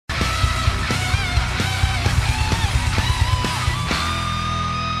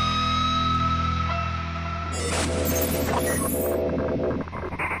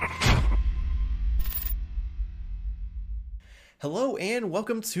Hello and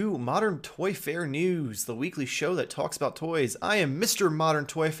welcome to Modern Toy Fair News, the weekly show that talks about toys. I am Mr. Modern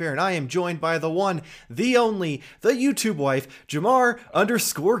Toy Fair and I am joined by the one, the only, the YouTube wife,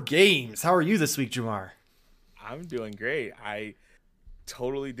 Jamar_Games. How are you this week, Jamar? I'm doing great. I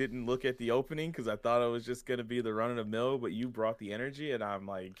totally didn't look at the opening because I thought it was just gonna be the run of the mill, but you brought the energy, and I'm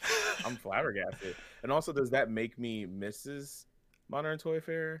flabbergasted. And also, does that make me Mrs. Modern Toy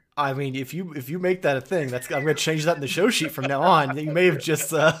Fair? I mean, if you make that a thing, that's I'm going to change that in the show sheet from now on. You may have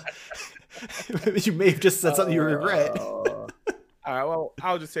just you may have just said something you regret. All right. Well,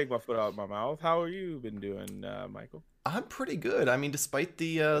 I'll just take my foot out of my mouth. How are you been doing, Michael? I'm pretty good. I mean, despite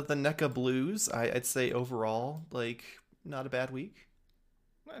the NECA blues, I'd say overall, like, not a bad week.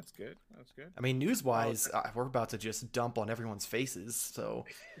 That's good. That's good. I mean, Oh, news-wise, we're about to just dump on everyone's faces. So,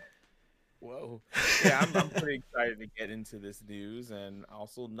 whoa. Yeah, I'm pretty excited to get into this news, and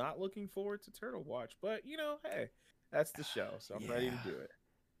also not looking forward to Turtle Watch. But hey, that's the show, so I'm ready to yeah. do it.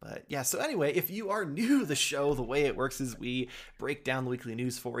 But yeah, so anyway, if you are new to the show, the way it works is we break down the weekly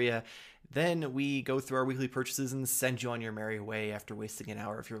news for you. Then we go through our weekly purchases and send you on your merry way after wasting an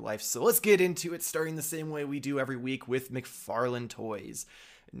hour of your life. So let's get into it, starting the same way we do every week with McFarlane Toys.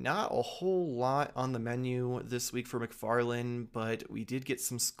 Not a whole lot on the menu this week for McFarlane, but we did get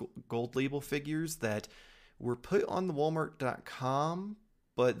some gold label figures that were put on the Walmart.com,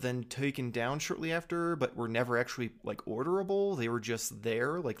 but then taken down shortly after, but were never actually like orderable. They were just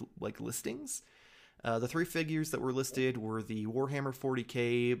there, like listings. The three figures that were listed were the Warhammer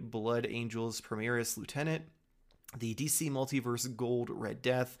 40k Blood Angels Primaris Lieutenant, the DC Multiverse Gold Red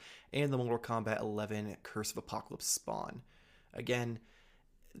Death, and the Mortal Kombat 11 Curse of Apocalypse Spawn. Again,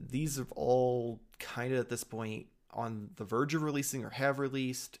 these are all kind of at this point on the verge of releasing or have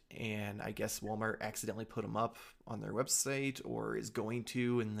released, and I guess Walmart accidentally put them up on their website or is going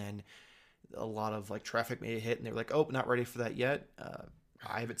to, and then a lot of like traffic made a hit and they're like, oh, not ready for that yet.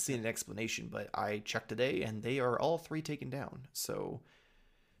 I haven't seen an explanation, but I checked today and they are all three taken down. So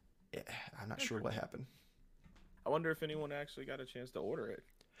yeah, I'm not sure what happened. I wonder if anyone actually got a chance to order it.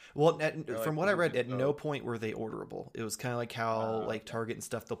 Well, Like, from what was I it read, just at no point were they orderable. It was kind of like how like okay. Target and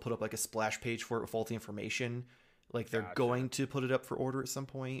stuff, they'll put up like a splash page for it with faulty information. Like they're Gotcha. going to put it up for order at some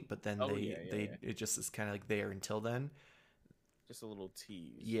point, but then Oh they yeah, yeah, they yeah. it just is kind of like there until then. Just a little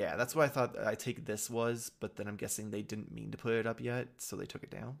tease. Yeah, that's what I thought. I take this was, but then I'm guessing they didn't mean to put it up yet, so they took it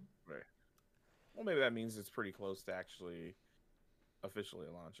down. Right. Well, maybe that means it's pretty close to actually officially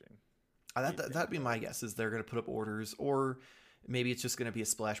launching. That, You'd that think, that'd be my right? guess is they're going to put up orders, or maybe it's just going to be a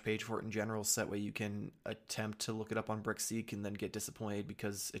splash page for it in general, so that way you can attempt to look it up on Brickseek and then get disappointed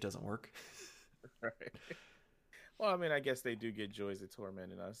because it doesn't work. Right. Well, I mean, I guess they do get joys of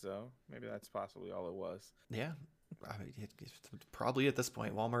tormenting us, so maybe that's possibly all it was. Yeah, I mean, probably at this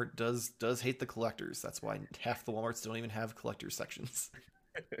point, Walmart does hate the collectors. That's why half the WalMarts don't even have collector sections.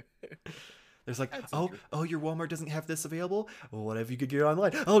 There's like, That's oh, interesting. oh, your Walmart doesn't have this available. Well, what if you could get it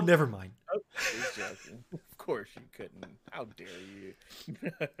online? Oh, never mind. Oh, just joking. Of course you couldn't. How dare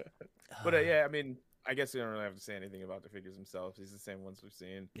you? But Uh, yeah, I mean, I guess we don't really have to say anything about the figures themselves. These are the same ones we've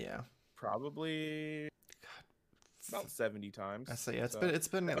seen yeah, probably about 70 I times. say yeah, So it's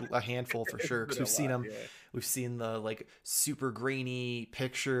been a handful for it's sure. Because been a we've seen lot. them, Yeah. we've seen the like super grainy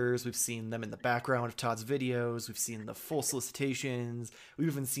pictures. We've seen them in the background of Todd's videos. We've seen the full solicitations. We've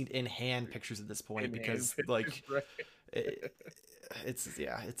even seen in hand pictures at this point In hand because pictures, like right? it, it's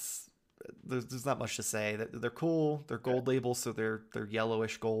yeah, it's there's not much to say. They're cool. They're Yeah, gold labels, so they're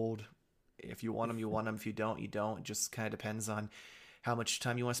yellowish gold. If you want them, you want them. If you don't, you don't. It just kind of depends on how much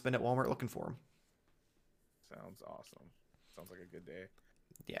time you want to spend at Walmart looking for them. sounds awesome. Sounds like a good day.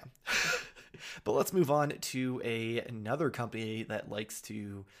 Yeah. But let's move on to another company that likes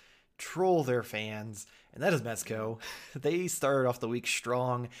to troll their fans, and that is Mezco. They started off the week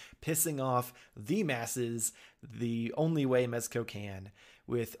strong, pissing off the masses the only way Mezco can,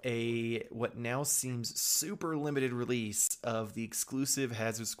 with a what now seems super limited release of the exclusive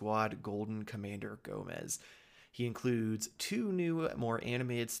Hazard Squad Golden Commander Gomez. He includes two new, more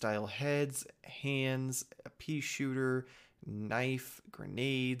animated style heads, hands, a pea shooter, knife,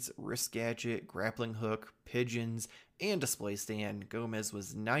 grenades, wrist gadget, grappling hook, pigeons, and display stand. Gomez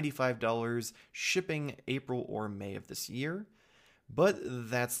was $95, shipping April or May of this year. But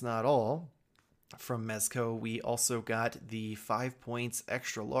that's not all. From Mezco, we also got the 5 points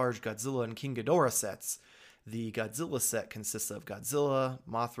extra large Godzilla and King Ghidorah sets. The Godzilla set consists of Godzilla,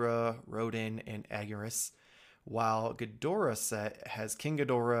 Mothra, Rodan, and Aguirus, while Ghidorah set has King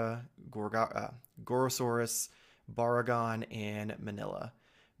Ghidorah, Gorosaurus, Baragon, and Manila.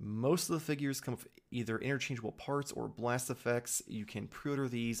 Most of the figures come with either interchangeable parts or blast effects. You can pre-order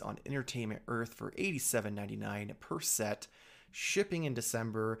these on Entertainment Earth for $87.99 per set. shipping in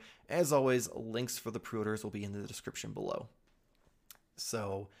December. As always, links for the pre-orders will be in the description below.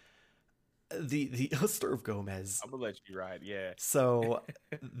 So the let's start with Gomez. I'm gonna let you ride. Yeah. So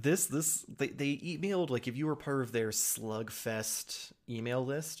they emailed, like, if you were part of their Slugfest email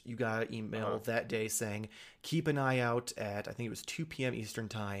list, you got an email that day saying keep an eye out at, I think it was 2 p.m. Eastern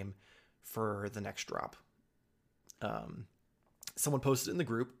time for the next drop. Someone posted in the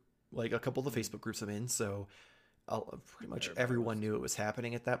group, like a couple of the Facebook groups I'm in, so pretty much everyone knew it was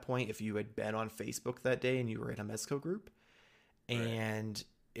happening at that point if you had been on Facebook that day and you were in a Mezco group. And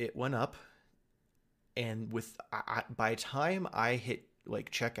it went up, and by the time I hit like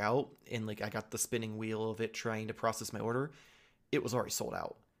checkout and like I got the spinning wheel of it trying to process my order, it was already sold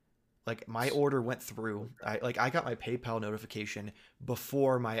out. Like, my order went through. I got my PayPal notification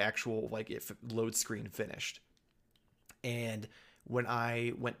before my actual like load screen finished. And when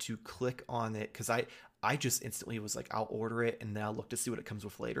I went to click on it, because I just instantly was like, I'll order it and then I'll look to see what it comes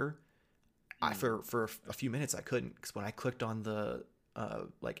with later. For a few minutes I couldn't, because when I clicked on the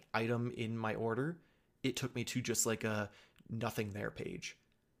like item in my order, it took me to just like a nothing there page,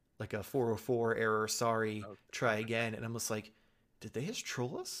 like a 404 error, sorry, try again. And I'm just like, did they just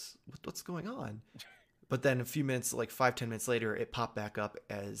troll us? What's going on? But then a few minutes, like 5-10 minutes later, it popped back up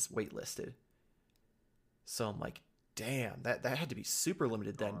as waitlisted. So I'm like, damn, that had to be super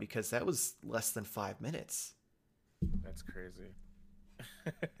limited then, because that was less than 5 minutes. That's crazy.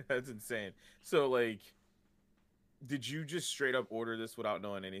 That's insane. So, like, did you just straight up order this without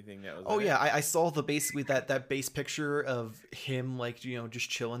knowing anything that was? Oh yeah, I saw basically that base picture of him, like, you know, just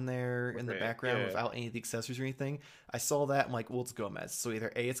chilling there in the background without any of the accessories or anything. I saw that. I'm like, well, it's Gomez, so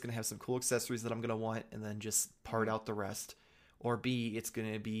either A, it's gonna have some cool accessories that I'm gonna want, and then just part out the rest, or B, it's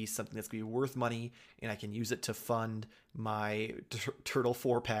gonna be something that's gonna be worth money, and I can use it to fund my Turtle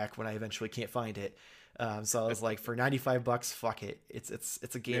 4-pack when I eventually can't find it. So I was like, for $95, fuck it.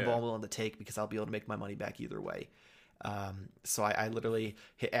 It's a gamble I'm willing to take, because I'll be able to make my money back either way. So I literally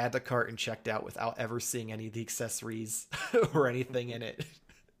hit add to cart and checked out without ever seeing any of the accessories or anything in it.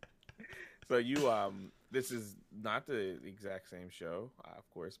 So you this is not the exact same show, of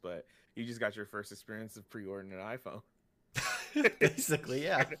course, but you just got your first experience of pre-ordering an iPhone. Basically,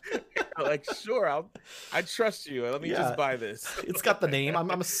 yeah. Like, sure, I trust you. Let me just buy this. It's got the name.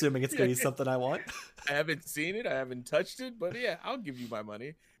 I'm assuming it's gonna be something I want. I haven't seen it. I haven't touched it, but yeah, I'll give you my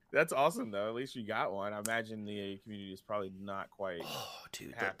money. That's awesome, though. At least you got one. I imagine the community is probably not quite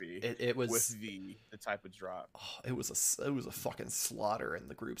happy. It was with the type of drop. It was a fucking slaughter in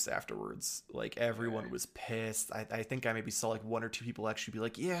the groups afterwards. Like, everyone was pissed. I think I maybe saw like 1 or 2 people actually be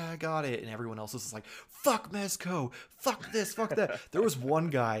like, "Yeah, I got it," and everyone else was like, "Fuck Mezco, fuck this, fuck that." There was one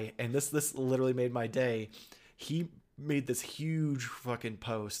guy, and this literally made my day. He made this huge fucking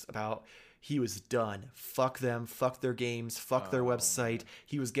post about, he was done. Fuck them. Fuck their games. Fuck their website.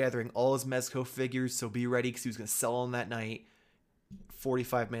 He was gathering all his Mezco figures, so be ready, because he was going to sell them that night.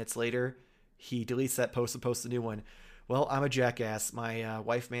 45 minutes later, he deletes that post and posts a new one. Well, I'm a jackass. My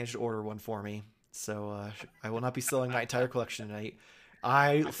wife managed to order one for me, so I will not be selling my entire collection tonight.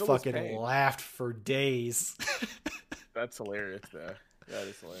 I fucking laughed for days. That's hilarious, though. That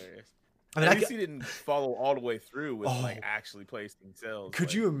is hilarious. I mean, at least he didn't follow all the way through with like actually placing sales.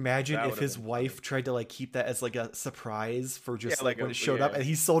 Could you imagine if his wife tried to like keep that as like a surprise for just like when it showed up, and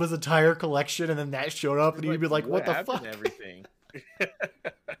he sold his entire collection, and then that showed up, and he'd be like, "What the fuck?" Everything.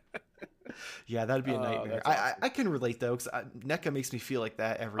 Yeah, that'd be a nightmare. Awesome. I can relate though, because NECA makes me feel like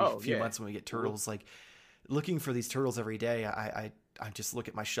that every few months when we get turtles. Like, looking for these turtles every day, I just look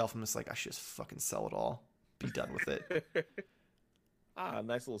at my shelf and I'm just like, I should just fucking sell it all, be done with it.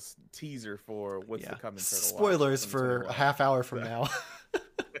 Nice little teaser for what's the coming turtle. Spoilers for a half hour from now.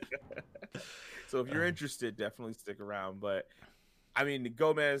 So if you're interested, definitely stick around. But I mean,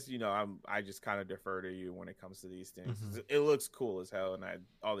 Gomez, you know, I just kind of defer to you when it comes to these things. Mm-hmm. It looks cool as hell, and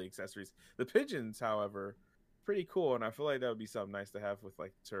all the accessories. The pigeons, however, pretty cool, and I feel like that would be something nice to have with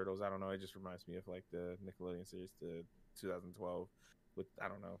like turtles. I don't know. It just reminds me of like the Nickelodeon series, the 2012 with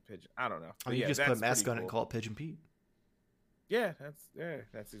pigeon. I don't know. I mean, you just put a mask on it and call it Pigeon Pete. Yeah,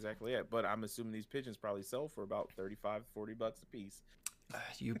 that's exactly it. But I'm assuming these pigeons probably sell for about $35-$40 a piece.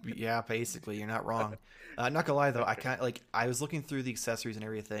 Basically, you're not wrong. Not gonna lie though, I was looking through the accessories and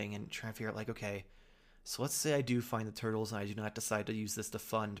everything and trying to figure out, like, okay, so let's say I do find the turtles and I do not decide to use this to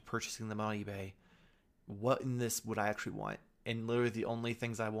fund purchasing them on eBay. What in this would I actually want? And literally the only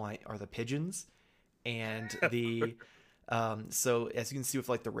things I want are the pigeons and the so as you can see with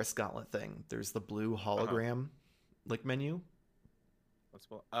like the wrist gauntlet thing, there's the blue hologram like menu.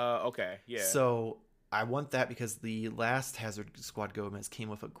 Okay, yeah. So I want that because the last Hazard Squad Gomez came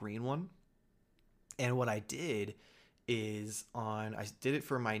with a green one. And what I did is on. I did it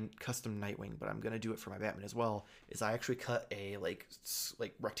for my custom Nightwing, but I'm gonna do it for my Batman as well. Is I actually cut a like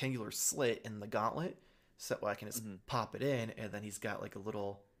rectangular slit in the gauntlet, so I can just pop it in, and then he's got like a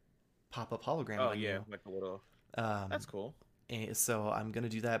little pop-up hologram. Oh on yeah, you. like a little. That's cool. And so I'm gonna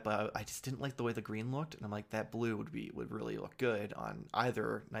do that, but I just didn't like the way the green looked, and I'm like, that blue would really look good on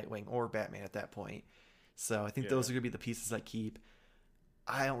either Nightwing or Batman at that point. So I think those are gonna be the pieces I keep.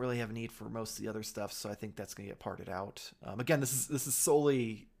 I don't really have a need for most of the other stuff, so I think that's gonna get parted out. Again, this is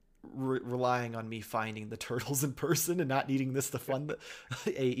solely relying on me finding the turtles in person and not needing this to fund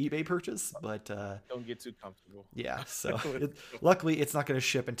a eBay purchase. But don't get too comfortable. Yeah, so luckily it's not going to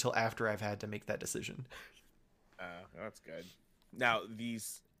ship until after I've had to make that decision. That's good. Now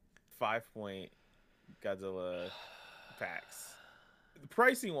these 5-point Godzilla packs,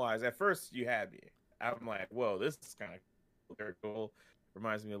 pricing wise, at first you had me. I'm like, whoa, this is kind of very cool.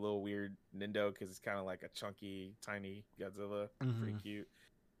 Reminds me of a little weird Nindo because it's kind of like a chunky, tiny Godzilla. Pretty cute.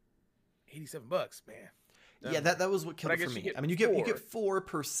 $87, man. Yeah, that was what killed it for me. I mean, you get 4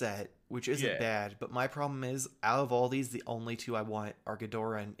 per set, which isn't bad. But my problem is, out of all these, the only 2 I want are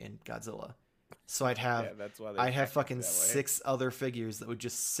Ghidorah and Godzilla. So I'd have fucking 6 other figures that would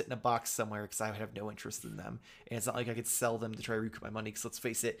just sit in a box somewhere because I would have no interest in them. And it's not like I could sell them to try to recoup my money. Because let's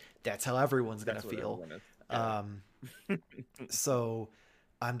face it, that's how everyone's gonna feel. So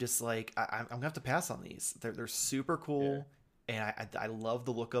I'm just like, I'm gonna have to pass on these. They're super cool. And I love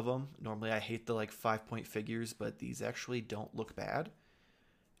the look of them. Normally I hate the like 5-point figures, but these actually don't look bad.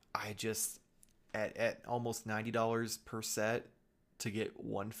 I just at almost $90 per set to get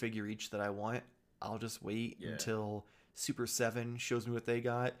 1 figure each that I want, I'll just wait until Super 7 shows me what they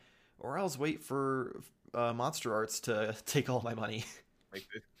got, or I'll just wait for Monster Arts to take all my money.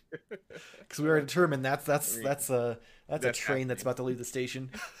 Because we already determined that's a train that's about to leave the station.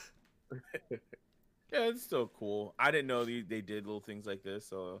 Yeah, it's still cool. I didn't know they did little things like this,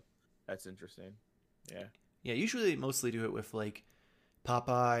 so that's interesting. Yeah, usually they mostly do it with like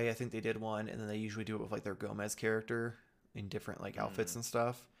Popeye. I think they did one, and then they usually do it with like their Gomez character in different like outfits and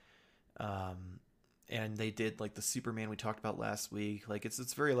stuff. And they did like the Superman we talked about last week. Like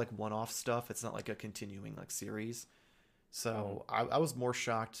it's very like one-off stuff. It's not like a continuing like series. So I was more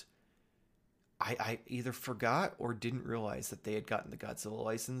shocked. I either forgot or didn't realize that they had gotten the Godzilla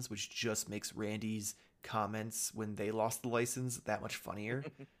license, which just makes Randy's comments when they lost the license that much funnier.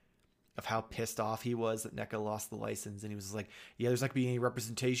 Of how pissed off he was that NECA lost the license, and he was like, "Yeah, there's not gonna be any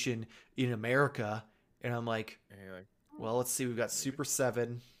representation in America." And I'm like, "Well, let's see. We've got Super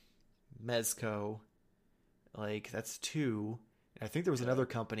 7, Mezco, like that's 2. And I think there was another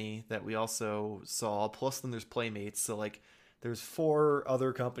company that we also saw. Plus, then there's Playmates. So like." There's 4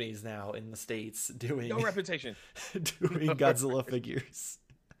 other companies now in the States doing no reputation, doing Godzilla figures.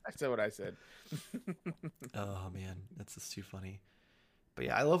 I said what I said. Oh man, that's just too funny. But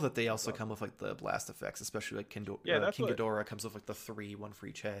yeah, I love that they also come with like the blast effects, especially like King Ghidorah comes with like the 3, 1 for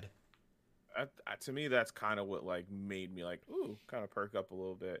each head. To me, that's kind of what like made me like, ooh, kind of perk up a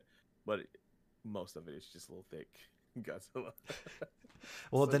little bit. But most of it is just a little thick Godzilla.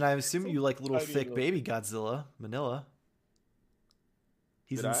 Well, then I assume you like little thick baby Godzilla, Manila.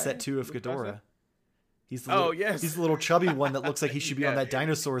 He's in set 2 of Ghidorah. He's the he's the little chubby one that looks like he should be on that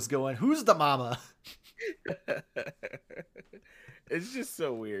dinosaurs going, "Who's the mama?" It's just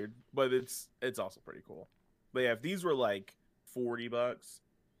so weird, but it's also pretty cool. But yeah, if these were like $40,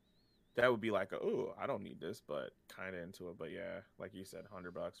 that would be like, oh, I don't need this, but kind of into it. But yeah, like you said,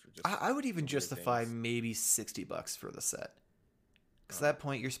 $100 for just. I would even justify maybe $60 for the set. Because at that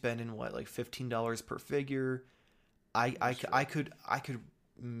point, you're spending what, like $15 per figure. I could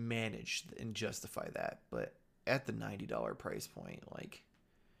manage and justify that, but at the $90 price point, like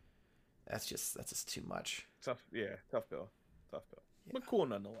that's just too much. Tough bill. Yeah. But cool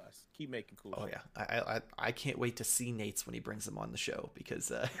nonetheless. Keep making cool shit. Yeah, I can't wait to see Nate's when he brings them on the show,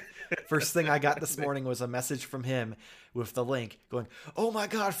 because first thing I got this morning was a message from him with the link going, "Oh my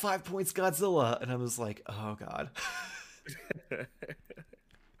god, 5 points Godzilla," and I was like, oh god. Well,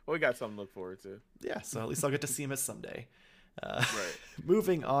 we got something to look forward to. Yeah, so at least I'll get to see him someday. Right.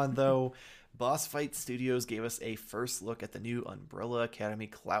 Moving on, though, Boss Fight Studios gave us a first look at the new Umbrella Academy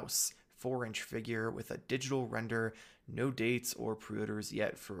Klaus 4-inch figure with a digital render. No dates or pre-orders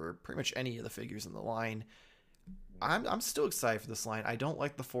yet for pretty much any of the figures in the line. I'm still excited for this line. I don't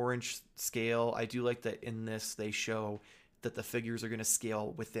like the 4-inch scale. I do like that in this they show that the figures are going to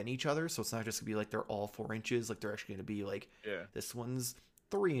scale within each other, so it's not just going to be like they're all 4 inches. Like they're actually going to be like, this one's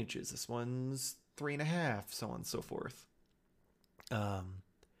 3 inches, this one's 3.5, so on and so forth.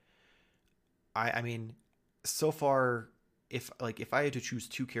 I mean, so far, if I had to choose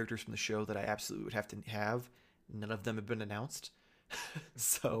 2 characters from the show that I absolutely would have to have, none of them have been announced.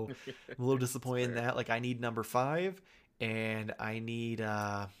 So I'm a little disappointed in fair. that. Like, I need number 5, and I need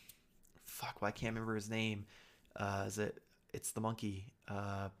fuck, well, I can't remember his name. It's the monkey.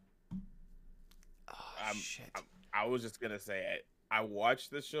 Oh I'm, shit. I was just gonna say I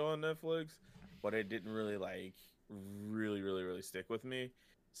watched the show on Netflix, but it didn't really like really stick with me.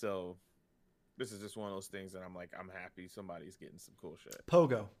 So this is just one of those things that I'm like, I'm happy somebody's getting some cool shit.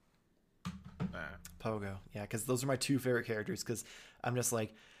 Pogo. Nah. Pogo. Yeah, because those are my 2 favorite characters. Because I'm just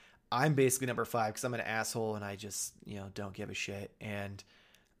like, I'm basically number 5 because I'm an asshole and I just don't give a shit. And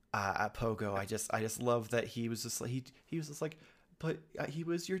at Pogo, I just love that he was just like he was just like, but he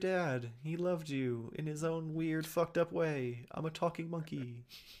was your dad. He loved you in his own weird fucked up way. I'm a talking monkey.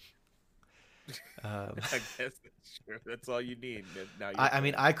 I guess that's true. That's all you need. Now I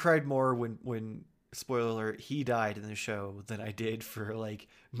mean, I cried more when spoiler alert, he died in the show than I did for like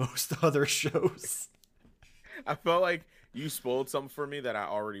most other shows. I felt like you spoiled something for me that I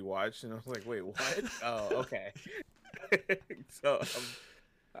already watched, and I was like, wait, what? Oh, okay. So,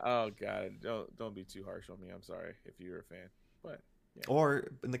 oh god, don't be too harsh on me. I'm sorry if you're a fan, but yeah. Or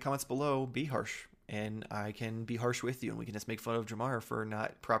in the comments below, be harsh, and I can be harsh with you, and we can just make fun of Jamar for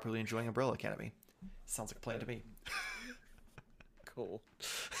not properly enjoying Umbrella Academy. Sounds like a plan to me. Cool.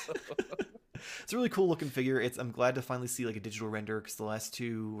 It's a really cool looking figure. I'm glad to finally see like a digital render, because the last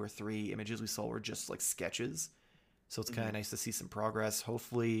 2 or 3 images we saw were just like sketches. So it's kind of nice to see some progress.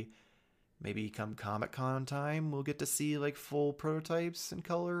 Hopefully, maybe come Comic-Con time, we'll get to see like full prototypes in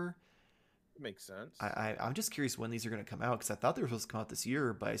color. Makes sense. I'm just curious when these are going to come out, because I thought they were supposed to come out this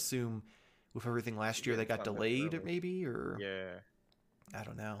year, but I assume with everything last year they got delayed maybe, or yeah, I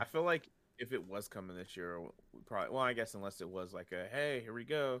don't know. I feel like if it was coming this year, we probably, well, I guess unless it was like a, hey, here we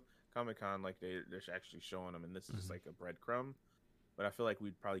go, Comic-Con, like they're actually showing them, and this is just like a breadcrumb. But I feel like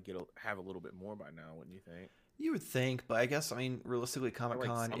we'd probably have a little bit more by now, wouldn't you think? You would think, but I guess, I mean, realistically,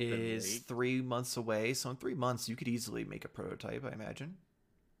 Comic-Con is late. 3 months away, so in 3 months you could easily make a prototype, I imagine.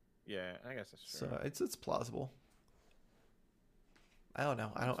 Yeah, I guess that's true. So it's plausible. I don't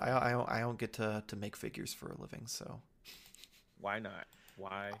know. I don't get to make figures for a living, so why not?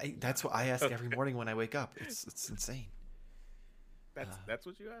 Why? That's what I ask every morning when I wake up. It's insane. That's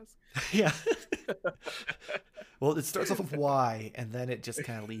what you ask? Yeah. Well, it starts off with why, and then it just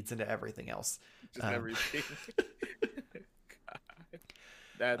kind of leads into everything else. Just everything. God.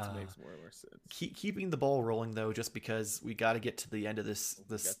 That makes more sense. Keeping the ball rolling, though, just because we got to get to the end of this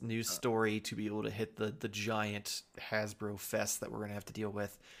news story to be able to hit the giant Hasbro fest that we're going to have to deal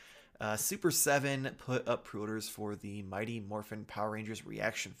with. Super 7 put up pre-orders for the Mighty Morphin Power Rangers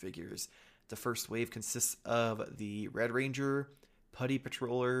reaction figures. The first wave consists of the Red Ranger, Putty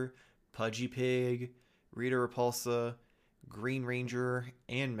Patroller, Pudgy Pig, Rita Repulsa, Green Ranger,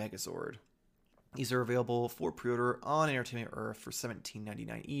 and Megazord. These are available for pre-order on Entertainment Earth for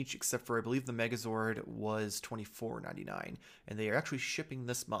 $17.99 each, except for, I believe, the Megazord was $24.99, and they are actually shipping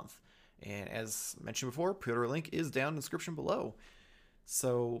this month. And as mentioned before, pre-order link is down in the description below.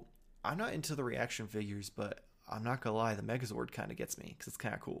 So I'm not into the reaction figures, but I'm not gonna lie, the Megazord kind of gets me because it's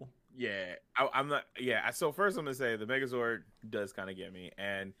kind of cool. Yeah, I'm not. Yeah, so first I'm gonna say the Megazord does kind of get me,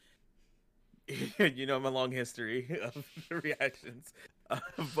 and you know my long history of reactions,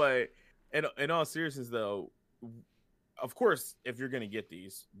 but in all seriousness, though, of course, if you're gonna get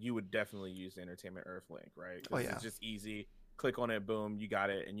these, you would definitely use the Entertainment Earth link, right? Oh yeah, it's just easy. Click on it, boom, you got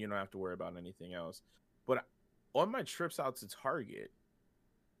it, and you don't have to worry about anything else. But on my trips out to Target,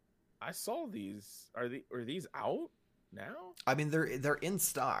 I saw these. Are these out now? I mean, they're in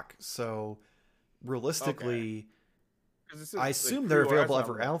stock, so realistically, I assume they're available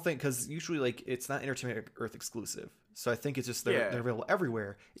everywhere. I don't think, because usually like it's not Entertainment Earth exclusive, so I think it's just they're available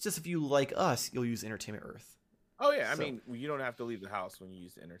everywhere. It's just if you like us, you'll use Entertainment Earth. Oh yeah, I mean, you don't have to leave the house when you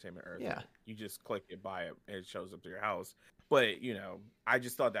use the Entertainment Earth. Yeah, you just click it, buy it, and it shows up to your house. But you know, I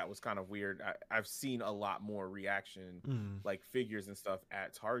just thought that was kind of weird. I've seen a lot more reaction, like figures and stuff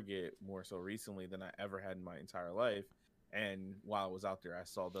at Target more so recently than I ever had in my entire life. And while I was out there, I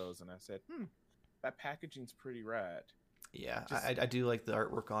saw those and I said, that packaging's pretty rad. Yeah, I do like the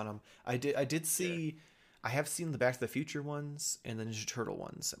artwork on them. I did see, yeah. I have seen the Back to the Future ones and the Ninja Turtle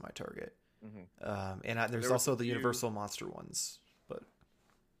ones at my Target. And there's also the Universal Monster ones, but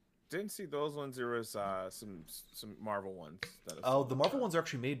didn't see those ones. There was some Marvel ones. The Marvel ones are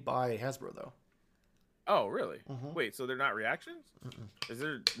actually made by Hasbro, though. Oh, really? Wait, so they're not reactions? Is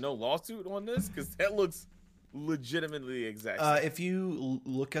there no lawsuit on this? Because that looks legitimately exact. If you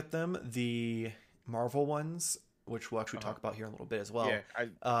look at them, the Marvel ones, which we'll actually talk about here in a little bit as well,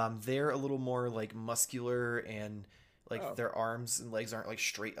 they're a little more like muscular, and like their arms and legs aren't like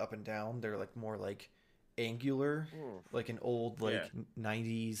straight up and down. They're like more like angular, Ooh. like an old Yeah. like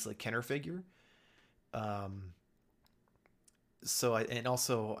 90s like Kenner figure. Um, so and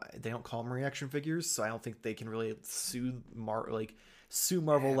also they don't call them reaction figures, so I don't think they can really sue Marvel Man,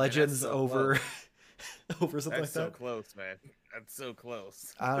 that's Legends so over close. over something That's like so that. close, man. That's so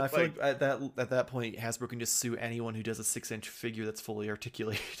close. I don't know, I feel Like, like at that point Hasbro can just sue anyone who does a 6-inch figure that's fully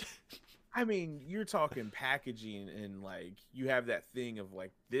articulated. I mean, you're talking packaging, and like you have that thing of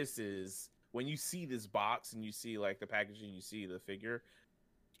like, this is when you see this box and you see like the packaging, you see the figure,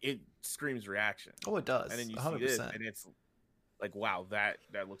 it screams reaction. Oh, it And does, then you see this, 100%. and it's like, wow, that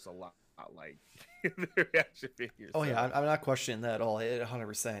looks a lot like the reaction figure. Oh yeah, So I'm not questioning that at all. It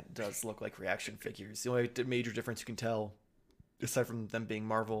 100% does look like reaction figures. The only major difference you can tell, aside from them being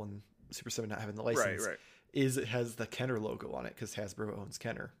Marvel and Super 7 not having the right, license, right. is it has the Kenner logo on it because Hasbro owns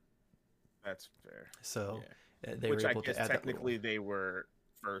Kenner. That's fair. So Yeah. they Which were I able guess to add that technically little. they were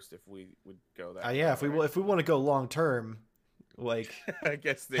first if we would go that Yeah, route, right? if we want to go long term, like I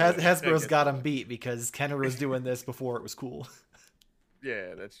guess they would. Hasbro's got them beat because Kenner was doing this before it was cool.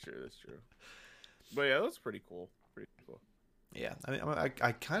 Yeah, that's true. That's true. But yeah, that's pretty cool. Pretty cool. Yeah, I mean, I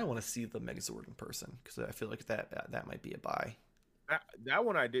kind of want to see the Megazord in person because I feel like that might be a buy. That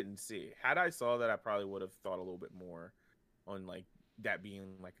one I didn't see. Had I saw that, I probably would have thought a little bit more on like that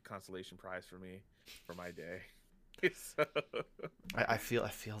being like a consolation prize for me for my day. So... I feel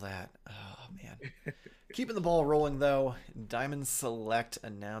that. Oh man. Keeping the ball rolling though, Diamond Select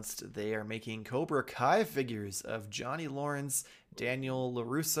announced they are making Cobra Kai figures of Johnny Lawrence, Daniel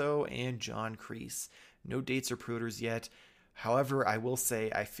LaRusso, and John Kreese. No dates or pre-orders yet. However, I will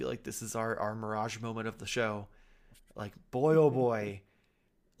say I feel like this is our Mirage moment of the show. Like, boy oh boy.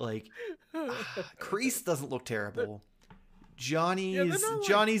 Like, Kreese doesn't look terrible.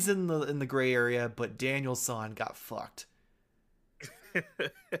 Johnny's in the gray area, but Daniel-san got fucked.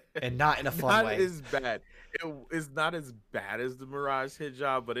 And not in a fun way. Not as bad. It is not as bad as the Mirage hit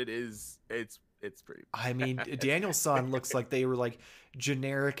job, but it's pretty bad. I mean, Daniel-san looks like they were like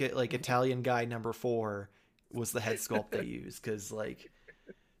generic like Italian guy number 4 was the head sculpt they used because like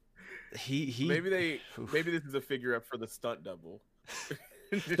he maybe this is a figure up for the stunt double.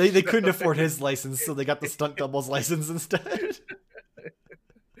 they couldn't afford his license, so they got the stunt double's license instead.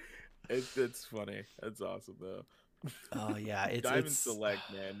 It's funny. That's awesome though. Oh yeah, Diamond Select,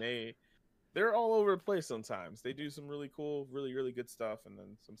 man. They're all over the place sometimes. They do some really cool, really, really good stuff, and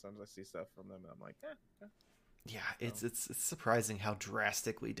then sometimes I see stuff from them and I'm like, yeah, it's surprising how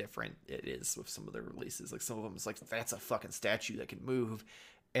drastically different it is with some of their releases. Like some of them, it's like that's a fucking statue that can move,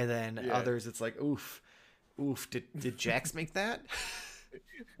 and then others, it's like oof. Did Jax make that?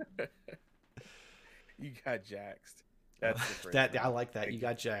 You got jaxed. That's the phrase. That I like that. You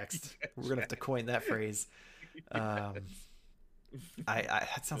got jaxed. We're gonna have to coin that phrase. That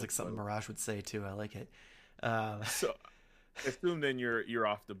sounds like something Mirage would say too. I like it. So assume then you're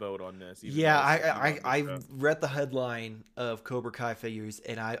off the boat on this. Yeah, I read the headline of Cobra Kai figures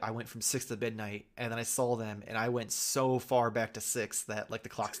and I went from 6 to midnight and then I saw them and I went so far back to 6 that like the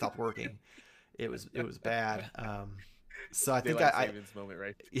clock stopped working. It was bad. So I think savings moment,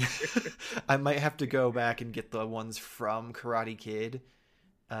 right? I might have to go back and get the ones from Karate Kid.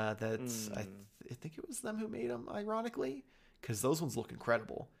 I think it was them who made them, ironically, because those ones look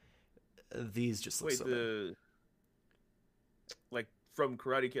incredible. These just look so bad. Like from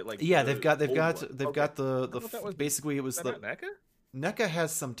Karate Kid, like they've got the basically it was the NECA. NECA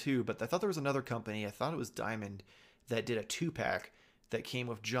has some too, but I thought there was another company. I thought it was Diamond that did a 2-pack that came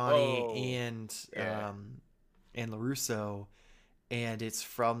with Johnny and LaRusso, and it's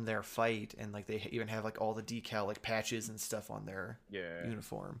from their fight, and like they even have like all the decal like patches and stuff on their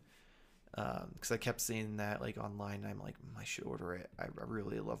uniform. Because I kept seeing that like online, and I'm like, I should order it. I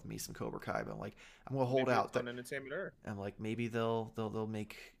really love me some Cobra Kai, but I'm like, I'm gonna hold out. I'm like, maybe they'll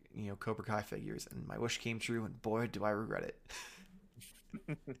make Cobra Kai figures, and my wish came true, and boy, do I regret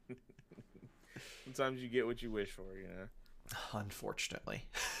it. Sometimes you get what you wish for, Unfortunately.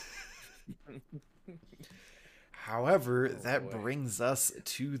 However, that brings us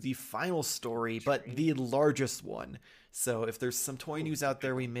to the final story, but the largest one. So if there's some toy news out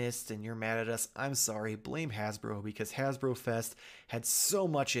there we missed and you're mad at us, I'm sorry. Blame Hasbro, because Hasbro Fest had so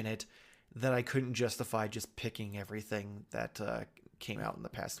much in it that I couldn't justify just picking everything that came out in the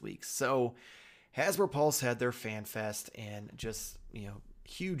past week. So Hasbro Pulse had their Fan Fest and just,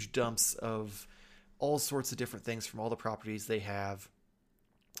 huge dumps of all sorts of different things from all the properties they have.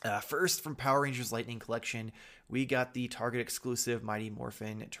 First, from Power Rangers Lightning Collection, we got the Target exclusive Mighty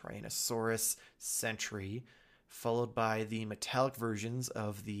Morphin Tyrannosaurus Sentry, followed by the metallic versions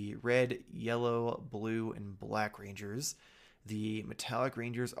of the red, yellow, blue, and black Rangers. The Metallic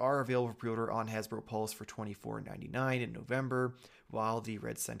Rangers are available for pre-order on Hasbro Pulse for $24.99 in November, while the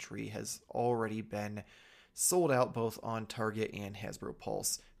Red Sentry has already been sold out both on Target and Hasbro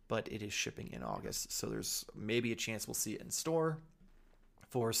Pulse, but it is shipping in August, so there's maybe a chance we'll see it in store.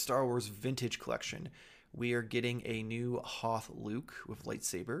 For Star Wars Vintage Collection, we are getting a new Hoth Luke with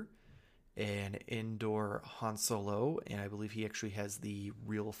lightsaber, an indoor Han Solo, and I believe he actually has the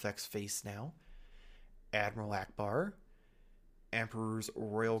real effects face now, Admiral Akbar, Emperor's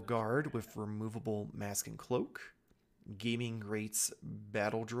Royal Guard with removable mask and cloak, Gaming Greats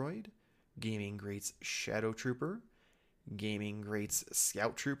Battle Droid, Gaming Greats Shadow Trooper, Gaming Greats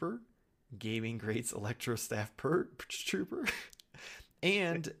Scout Trooper, Gaming Greats Electro Staff Trooper,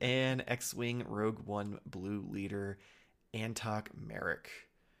 and an X-Wing Rogue One Blue Leader, Antok Merrick.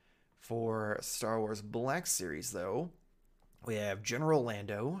 For Star Wars Black Series, though, we have General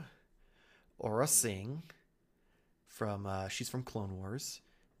Lando, Aura Singh, she's from Clone Wars,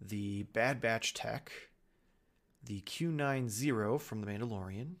 the Bad Batch Tech, the Q90 from The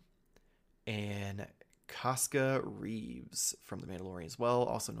Mandalorian, and Casca Reeves from The Mandalorian as well,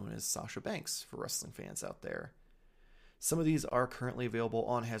 also known as Sasha Banks for wrestling fans out there. Some of these are currently available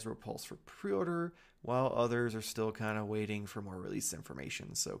on Hasbro Pulse for pre-order, while others are still kind of waiting for more release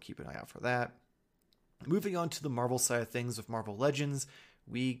information, so keep an eye out for that. Moving on to the Marvel side of things with Marvel Legends,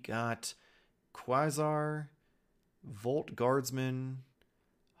 we got Quasar, Volt Guardsman,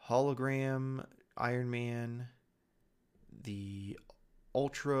 Hologram, Iron Man, the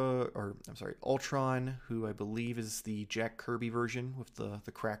Ultron, who I believe is the Jack Kirby version with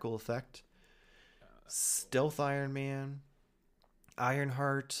the crackle effect, Stealth Iron Man,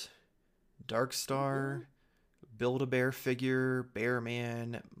 Ironheart, Darkstar, Build-A-Bear figure,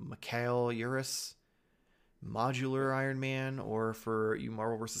 Bearman, Mikhail Uris, Modular Iron Man, or for you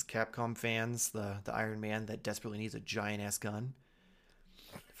Marvel vs. Capcom fans, the Iron Man that desperately needs a giant-ass gun,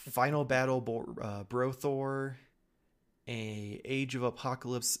 Final Battle Brothor, a Age of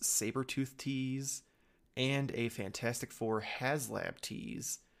Apocalypse Sabretooth tease, and a Fantastic Four HasLab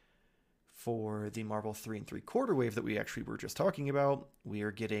tease. For the Marvel 3 3/4 wave that we actually were just talking about, we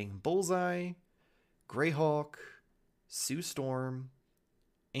are getting Bullseye, Greyhawk, Sue Storm,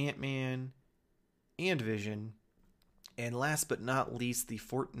 Ant-Man, and Vision. And last but not least, the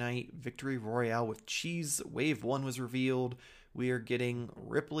Fortnite Victory Royale with Cheese Wave 1 was revealed. We are getting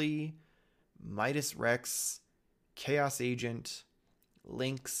Ripley, Midas Rex, Chaos Agent,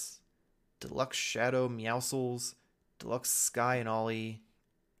 Lynx, Deluxe Shadow Meowscles, Deluxe Sky and Ollie,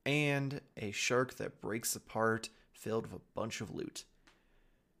 and a shark that breaks apart filled with a bunch of loot.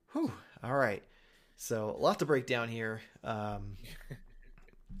 Whew. All right. So a lot to break down here. I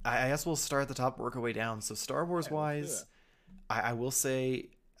guess we'll start at the top, work our way down. So Star Wars wise, I will say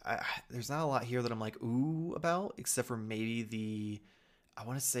there's not a lot here that I'm like, ooh, about, except for maybe I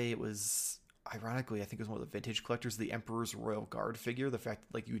want to say it was, ironically, I think it was one of the vintage collectors, the Emperor's Royal Guard figure. The fact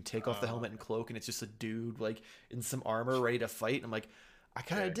that, like, you would take off the helmet and cloak and it's just a dude, like, in some armor ready to fight. And I'm like, I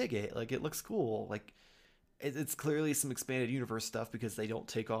kind of dig it. Like, it looks cool. Like, it's clearly some expanded universe stuff because they don't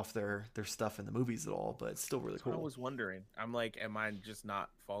take off their stuff in the movies at all, but it's still really cool. I was wondering. I'm like, am I just not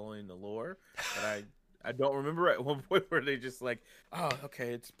following the lore? But I don't remember at one point where they just like, oh,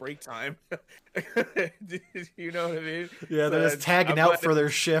 okay, it's break time. You know what I mean? Yeah, they're just tagging out for their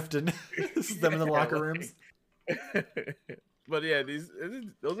shift, and this is them in the locker rooms. But yeah,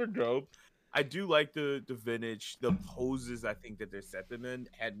 those are dope. I do like the vintage, the poses. I think that they set them in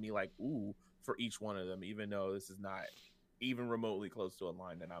had me like, ooh, for each one of them, even though this is not even remotely close to a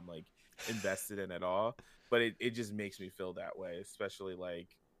line that I'm like invested in at all. But it just makes me feel that way, especially like,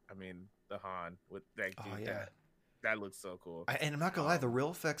 I mean, the Han with that dude, that looks so cool. And I'm not gonna lie, the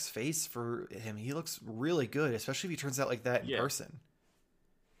real effects face for him, he looks really good, especially if he turns out like that in person.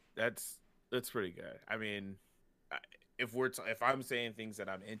 That's pretty good. I mean, if I'm saying things that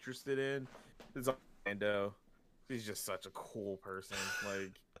I'm interested in, it's Orlando. He's just such a cool person.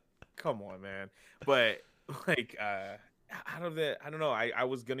 Like, come on, man. But like, out of it, I don't know. I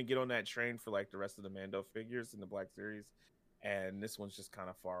was gonna get on that train for like the rest of the Mando figures in the Black Series, and this one's just kind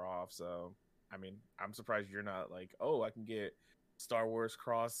of far off. So, I mean, I'm surprised you're not like, oh, I can get Star Wars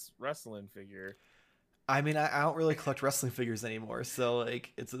cross wrestling figure. I mean, I don't really collect wrestling figures anymore, so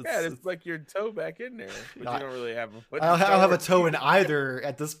like it's like your toe back in there, but you don't really have. I don't have a toe in either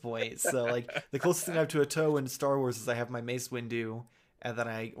at this point. So like the closest thing I have to a toe in Star Wars is I have my Mace Windu, and then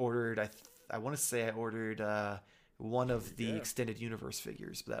I ordered I want to say I ordered one of the extended universe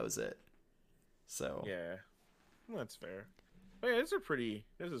figures, but that was it. So yeah, that's fair. But yeah, this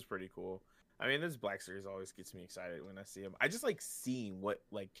is pretty cool. I mean, this Black Series always gets me excited when I see them. I just like seeing what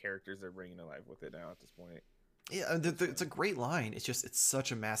like characters they're bringing to life with it now at this point. Yeah, it's a great line. It's just it's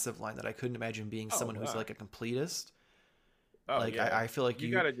such a massive line that I couldn't imagine being Oh someone who's wow. like a completist. Oh Like yeah. I feel like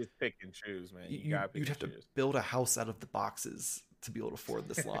You gotta just pick and choose, man. You gotta pick you'd and have to choose. build a house out of the boxes to be able to afford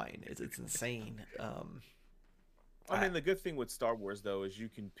this line. It's insane. I I mean, the good thing with Star Wars though is you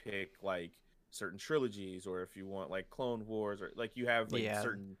can pick like certain trilogies, or if you want like Clone Wars, or like you have like yeah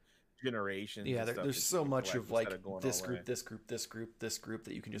certain generations yeah and stuff there's that you so can much collect of instead like of going all this the way. group, this group, this group, this group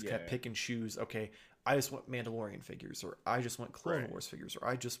that you can just kind of Yeah, pick and choose. Okay, I just want Mandalorian figures, or I just want Clone right. Wars figures, or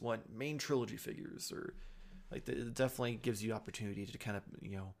I just want main trilogy figures, or like it definitely gives you opportunity to kind of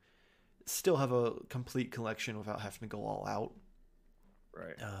still have a complete collection without having to go all out.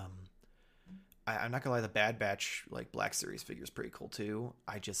 Right. Um, I'm not gonna lie, the Bad Batch like Black Series figure is pretty cool too.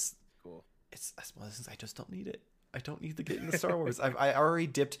 Cool. It's one of those things I just don't need it. I don't need to get into Star Wars. I already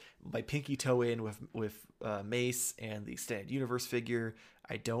dipped my pinky toe in with Mace and the Extended Universe figure.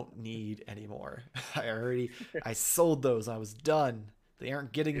 I don't need anymore. I sold those. I was done. They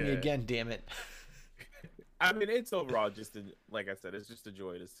aren't getting me Yeah. again. Damn it. I mean, it's overall just like I said, it's just a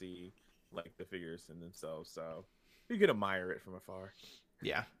joy to see like the figures in themselves. So you can admire it from afar.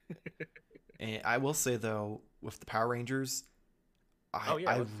 Yeah. And I will say though, with the Power Rangers, Oh yeah,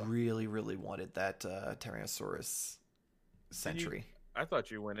 I let's talk. really really wanted that Tyrannosaurus Did you? Sentry. I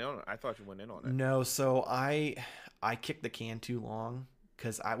thought you went in. I thought you went in on it. No, so I kicked the can too long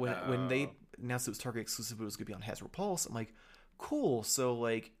because I when Uh, they announced it was Target exclusive, it was gonna be on Hasbro Pulse. I'm like, cool. So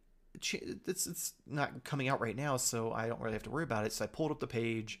like, it's not coming out right now, so I don't really have to worry about it. So I pulled up the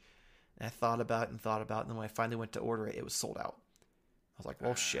page and I thought about it and thought about it. And then when I finally went to order it, it was sold out. I was like,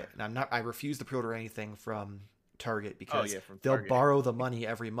 well, shit. And I refuse to pre-order anything from Target oh because yeah, from they'll Target. borrow the money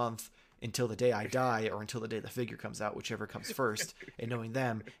every month until the day I die or until the day the figure comes out, whichever comes first. And knowing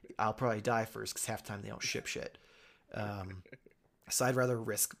them, I'll probably die first because half the time they don't ship shit. Um, so I'd rather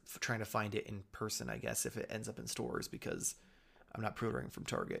risk trying to find it in person, I guess, if it ends up in stores because I'm not pre-ordering from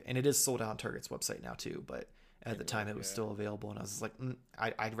Target. And it is sold out on Target's website now too, but at the time it was Yeah. still available, and I was just like,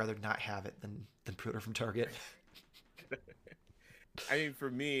 I'd rather not have it than pre-order from Target. I mean, for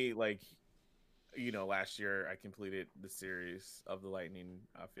me, like, last year I completed the series of the Lightning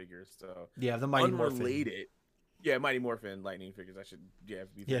figures. So Yeah, the Mighty Morphin. unrelated, yeah, Mighty Morphin Lightning figures. I should, yeah,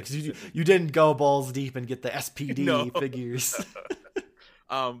 be Yeah, very because specific. you didn't go balls deep and get the SPD No. figures.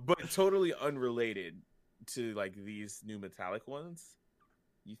 But totally unrelated to like these new metallic ones.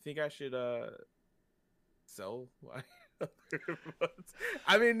 You think I should sell my other ones?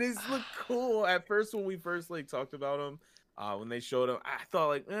 I mean, these look cool. At first, when we first like talked about them, when they showed them, I thought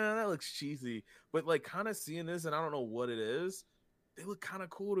like, that looks cheesy. But like, kind of seeing this, and I don't know what it is. They look kind of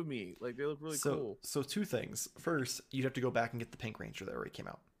cool to me. Like they look really cool. So two things. First, you'd have to go back and get the Pink Ranger that already came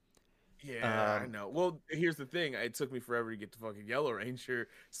out. Yeah, I know. Well, here's the thing. It took me forever to get the fucking Yellow Ranger,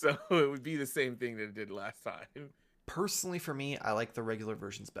 so it would be the same thing that it did last time. Personally, for me, I like the regular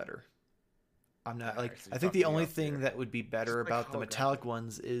versions better. I'm not like, Alright, so I you're think the talking me only up thing here. that would be better Just like about the metallic holographic.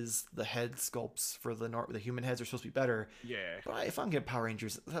 ones is the head sculpts for the human heads are supposed to be better. Yeah. But if I'm getting Power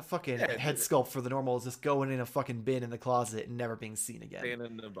Rangers, that fucking Yeah, head sculpt for the normal is just going in a fucking bin in the closet and never being seen again. Staying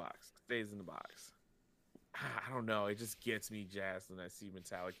in the box. Stays in the box. I don't know. It just gets me jazzed when I see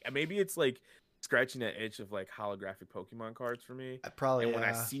metallic. And maybe it's like scratching that itch of like holographic Pokemon cards for me. Probably, And when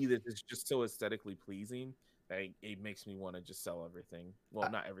I see that it's just so aesthetically pleasing, that it makes me want to just sell everything. Well,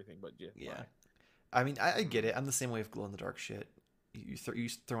 not everything, but yeah. mine. I mean, I get it. I'm the same way with glow in the dark shit. You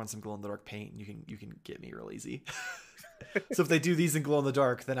throw in some glow in the dark paint, and you can get me real easy. So if they do these in glow in the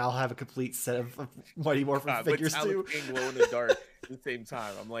dark, then I'll have a complete set of Mighty Morphin figures too. Metallic and glow in the dark at the same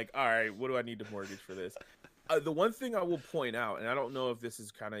time. I'm like, all right, what do I need to mortgage for this? The one thing I will point out, and I don't know if this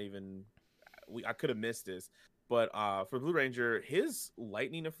is kind of even, I could have missed this, but for Blue Ranger, his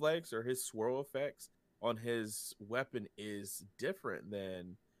lightning effects or his swirl effects on his weapon is different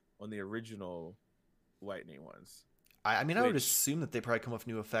than on the original lightning ones. I mean, I would Which- assume that they probably come with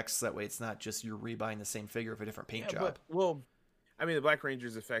new effects. So that way, it's not just you're rebuying the same figure of a different paint job. Well, I mean, the Black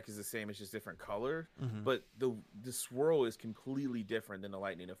Ranger's effect is the same; it's just different color. Mhm. But the swirl is completely different than the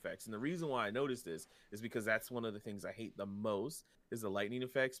lightning effects. And the reason why I noticed this is because that's one of the things I hate the most is the lightning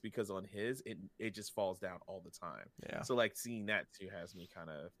effects. Because on his, it just falls down all the time. Yeah. So like seeing that too has me kind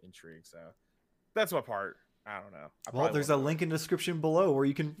of intrigued. So that's my part. I don't know. Well, there's a link in the description below where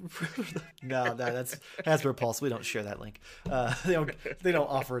you can. No, that's Hasbro Pulse. We don't share that link. They don't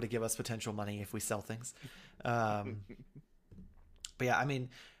offer to give us potential money if we sell things. But yeah, I mean,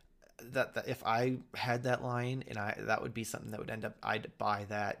 that if I had that line and that would be something that would end up I'd buy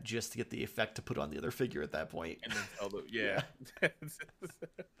that just to get the effect to put on the other figure at that point. And then tell them, yeah.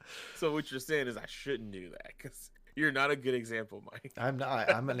 So what you're saying is I shouldn't do that because you're not a good example, Mike. I'm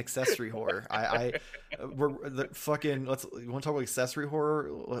not. I'm an accessory whore. I we're the fucking. You want to talk about accessory horror?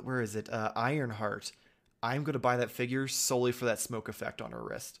 Where is it? Ironheart. I'm gonna buy that figure solely for that smoke effect on her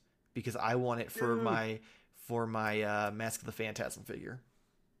wrist because I want it for Dude. my Mask of the Phantasm figure.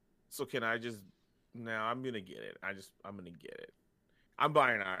 So can I just? No, I'm gonna get it. I'm gonna get it. I'm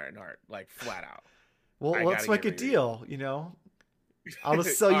buying Ironheart like flat out. Well, I let's gotta make get a Riri. deal. I'll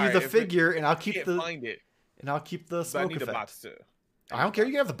just sell you Alright, the if figure, and I'll I keep can't the find it, but I smoke need a effect. box too. I don't care.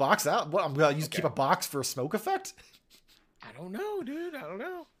 You can have the box out. What? I'm gonna keep Okay. a box for a smoke effect. I don't know, dude. I don't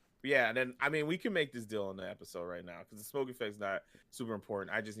know. Yeah, and then I mean, we can make this deal on the episode right now because the smoke effect's not super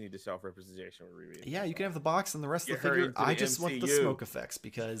important. I just need the shelf representation with Riri. Yeah, you can have the box and the rest of Get the her figure. into the I just want the MCU. smoke effects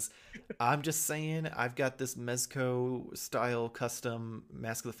because I'm just saying I've got this Mezco style custom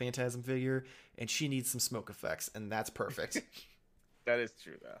Mask of the Phantasm figure, and she needs some smoke effects, and that's perfect. That is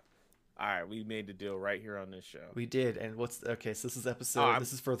true, though. All right, we made the deal right here on this show. We did, and okay? So this is episode. I'm-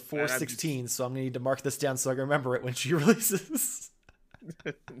 this is for and I'm 416, so I'm gonna need to mark this down so I can remember it when she releases.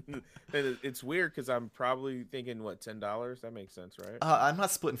 And it's weird because I'm probably thinking what $10. That makes sense, right? I'm not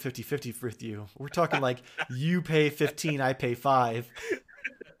splitting 50-50 with you. We're talking like you pay 15, I pay 5.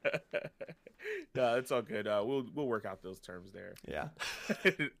 No, it's all good. We'll work out those terms there. Yeah.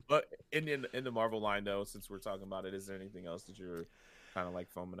 But in the Marvel line though, since we're talking about it, is there anything else that you're kind of like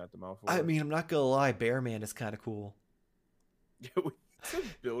foaming at the mouth for? I mean, I'm not gonna lie, Bearman is kind of cool. Is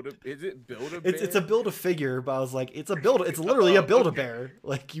it build a? It's a build a figure, but I was like, it's literally a build a bear.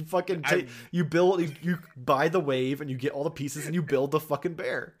 Like you fucking you buy the wave and you get all the pieces and you build the fucking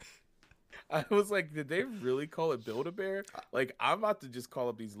bear. I was like, did they really call it build a bear? Like, I'm about to just call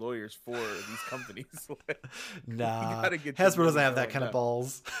up these lawyers for these companies. Nah, gotta get this Hasbro doesn't have that going kind of now.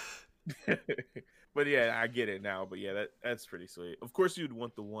 balls. But yeah, I get it now. But yeah, that's pretty sweet. Of course, you'd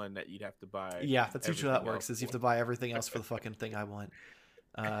want the one that you'd have to buy. Yeah, that's usually how that everything works. else Is you have for. to buy everything else for the fucking thing I want.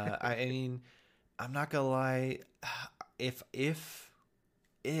 I mean, I'm not gonna lie. If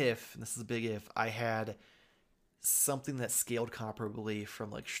and this is a big if, I had something that scaled comparably from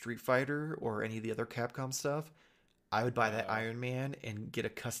like Street Fighter or any of the other Capcom stuff, I would buy that Iron Man and get a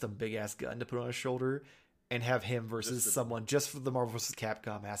custom big ass gun to put on his shoulder and have him versus someone just for the Marvel vs.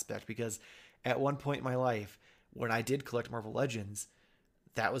 Capcom aspect. Because at one point in my life, when I did collect Marvel Legends,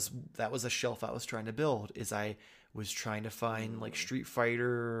 that was a shelf I was trying to build. Is I was trying to find like Street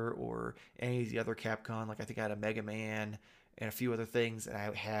Fighter or any of the other Capcom. Like I think I had a Mega Man and a few other things, and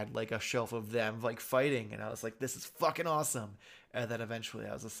I had like a shelf of them like fighting, and I was like, this is fucking awesome. And then eventually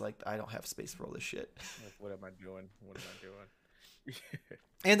I was just like, I don't have space for all this shit. Like, what am I doing? What am I doing?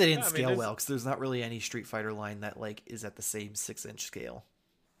 And they didn't Yeah, I mean, scale there's- well because there's not really any Street Fighter line that like is at the same 6-inch scale.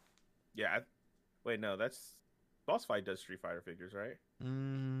 Yeah. Wait, no, that's Boss Fight does Street Fighter figures, right?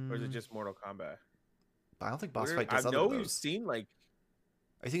 Or is it just Mortal Kombat? I don't think Boss We're- Fight does I other know of we've those. seen like.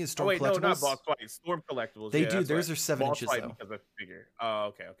 I think it's Oh Storm wait, no, Collectibles. not Boss Fight. Storm Collectibles. They Yeah, do. that's Theirs right. are 7 Boss inches Fight though. because of figure. Oh,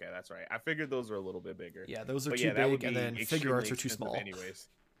 okay, that's right. I figured those were a little bit bigger. Yeah, those are But too yeah, that would big, and be then figure arts are too extremely small. expensive anyways,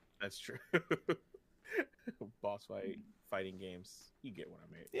 that's true. Boss Fight fighting games. You get what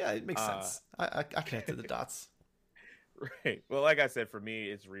I mean. Yeah, it makes sense. I connected the dots. Right. Well, like I said, for me,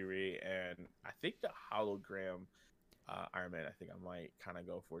 it's Riri, and I think the hologram Iron Man. I think I might kind of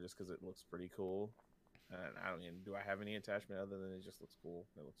go for just because it looks pretty cool. And I don't even. Do I have any attachment other than it just looks cool?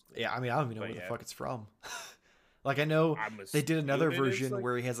 It looks cool. Yeah, I mean, I don't even know But where the yeah. fuck it's from. Like, I know I'm they did another assuming it's version like-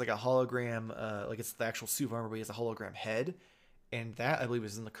 where he has like a hologram, like it's the actual suit of armor, but he has a hologram head. And that I believe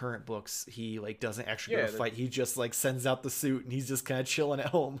is in the current books. He like doesn't actually go Yeah, to fight. He just like sends out the suit and he's just kind of chilling at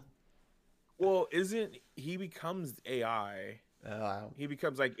home. Well, isn't he becomes AI? I He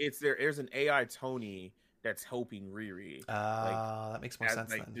becomes like there's an AI Tony that's helping Riri. that makes more as,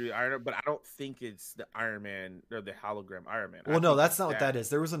 sense like, then. through Iron, but I don't think it's the Iron Man or the hologram Iron Man. I Well, no, think that's it's not what that is.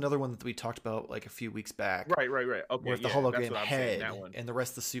 There was another one that we talked about like a few weeks back. Right. Okay. With the yeah, that's hologram what I'm saying, head that one. and the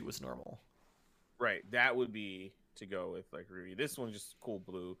rest of the suit was normal. Right. That would be to go with like Riri. This one's just cool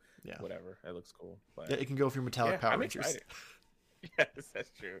blue. Yeah. Whatever. It looks cool. But Yeah, it can go for your metallic Power I'm Rangers. excited. Yes,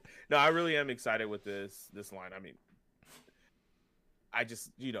 that's true. No, I really am excited with this line. I mean, I just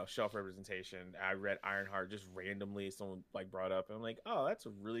shelf representation. I read Ironheart just randomly. Someone like brought up, and I'm like, oh, that's a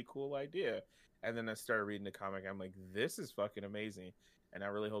really cool idea. And then I started reading the comic. I'm like, this is fucking amazing. And I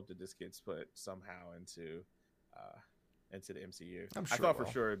really hope that this gets put somehow into the MCU. I'm sure I thought it for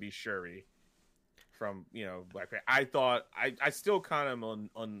will. sure it'd be Shuri from Black Panther. I thought I still kind of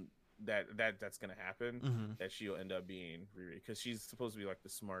on that's gonna happen. Mm-hmm. That she'll end up being Riri because she's supposed to be like the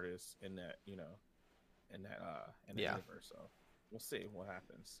smartest in that in that Yeah. universe. So we'll see what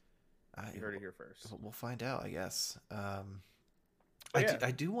happens. I You heard it here first. We'll find out, I guess. But yeah.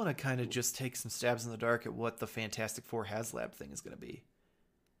 I do want to kind of just take some stabs in the dark at what the Fantastic Four HasLab thing is going to be.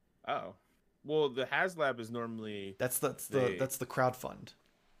 Oh, Well, the HasLab is normally they that's the crowd fund,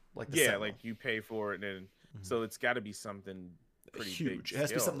 like the yeah, Sentinel. like you pay for it, and Mhm. so it's got to be something pretty big Huge. It has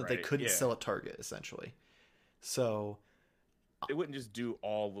to be scale, something that they right? couldn't Yeah, sell at Target, essentially. So they wouldn't just do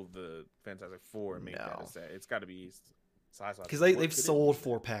all of the Fantastic Four and make that a no, set. It's got to be size. because What they've could it be sold then?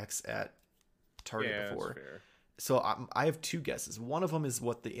 4 packs at Target Yeah, that's before. fair. So I have two guesses. One of them is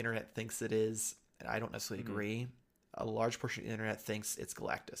what the internet thinks it is, and I don't necessarily Hmm. agree. A large portion of the internet thinks it's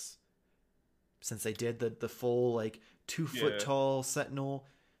Galactus, since they did the full like 2 foot Yeah, tall Sentinel.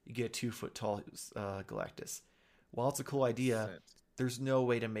 You get a 2 foot tall Galactus. While it's a cool makes idea, sense. there's no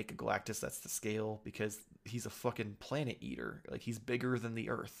way to make a Galactus that's the scale because he's a fucking planet eater. Like he's bigger than the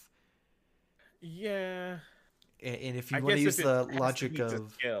Earth. Yeah, And if I you want to guess use if it the has to logic be to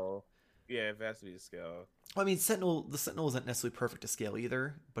of, scale, yeah, if it has to be to scale. I mean, the Sentinel isn't necessarily perfect to scale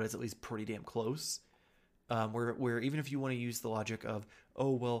either, but it's at least pretty damn close. Where even if you want to use the logic of,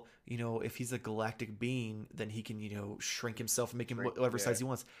 oh well, if he's a galactic being, then he can shrink himself and make him Shrink, whatever yeah, size he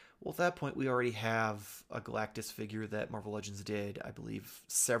wants. Well, at that point, we already have a Galactus figure that Marvel Legends did, I believe,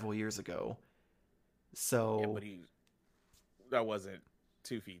 several years ago. yeah, So but that wasn't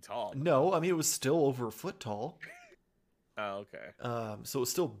 2 feet tall though. no, I mean it was still over a foot tall. Oh, okay. So it was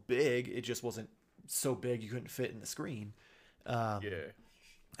still big. It just wasn't so big you couldn't fit in the screen. Um, Yeah.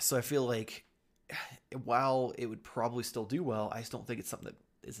 so I feel like while it would probably still do well, I just don't think it's something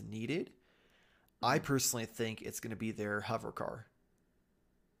that is needed. I Mhm. personally think it's going to be their hover car.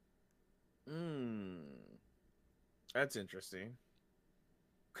 Mm, that's interesting.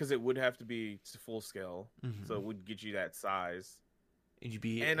 Because it would have to be to full scale, so it Mm-hmm. would get you that size. And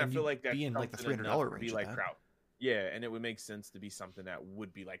And I feel you'd like that's be in like the something $300 enough to be range of like that. crowd. Yeah, and it would make sense to be something that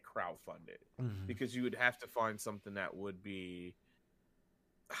would be like crowdfunded Mm-hmm. because you would have to find something that would be,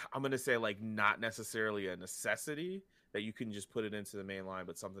 I'm gonna say like not necessarily a necessity that you can just put it into the main line,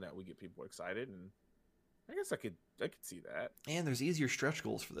 but something that would get people excited. And I guess I could see that. And there's easier stretch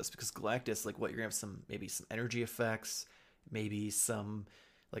goals for this because Galactus, like what you're gonna have maybe some energy effects, maybe some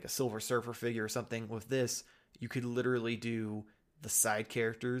like a Silver Surfer figure or something. With this, you could literally do the side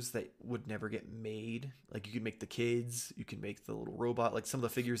characters that would never get made. Like you could make the kids, you can make the little robot, like some of the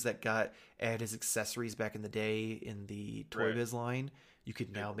figures that got added as accessories back in the day in the Toy Right. Biz line. You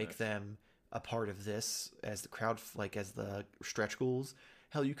could now Super make nice. them a part of this as the like as the stretch goals.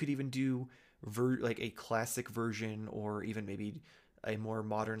 Hell, you could even do like a classic version or even maybe a more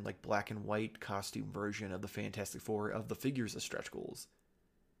modern like black and white costume version of the Fantastic Four of the figures as stretch goals.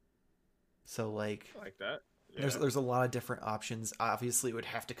 So like I like that. there's Yeah. there's a lot of different options. Obviously, it would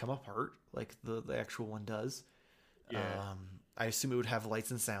have to come apart like the actual one does. Yeah. I assume it would have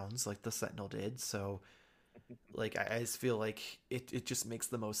lights and sounds like the Sentinel did. So like I just feel like it just makes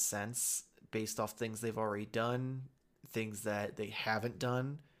the most sense based off things they've already done, things that they haven't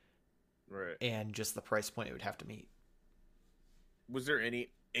done, Right. and just the price point it would have to meet. Was there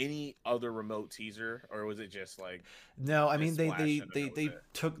any other remote teaser, or was it just like No, I a mean splash and then that was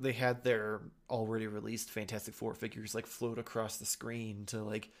they had their already released Fantastic Four figures like float across the screen to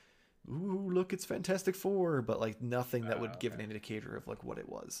like, ooh, look, it's Fantastic Four, but like nothing that would give an Okay. indicator of like what it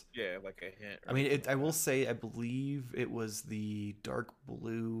was. Yeah, like a hint I or mean, anything I like will that? say I believe it was the dark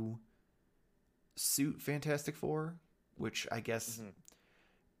blue suit Fantastic Four, which I guess Hmm.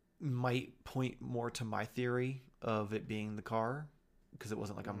 might point more to my theory of it being the car because it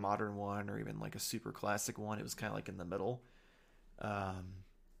wasn't like a Hmm. modern one or even like a super classic one. It was kind of like in the middle. Um,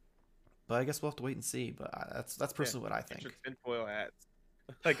 but I guess we'll have to wait and see. But that's Yeah, personally what I get your think. tinfoil hats.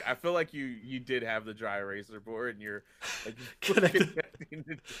 Like I feel like you did have the dry eraser board, and you're like Connected connecting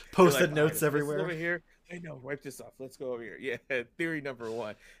it. You're post-it like, all right, notes if this is everywhere. over here. I know, wipe this off. Let's go over here. Yeah, theory number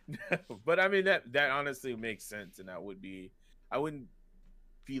one. But I mean that honestly makes sense, and that would be I wouldn't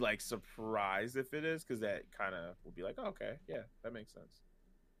be like surprised if it is because that kind of would be like, oh, okay, yeah, that makes sense.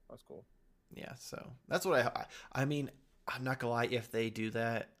 That's cool. Yeah, so that's what I mean, I'm not gonna lie. If they do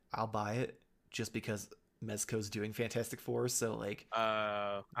that, I'll buy it just because Mezco's doing Fantastic Four. So like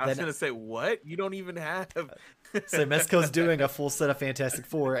I was then gonna say what you don't even have. so Mezco's doing a full set of Fantastic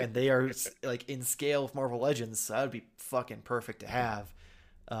Four, and they are like in scale with Marvel Legends. So that would be fucking perfect to have.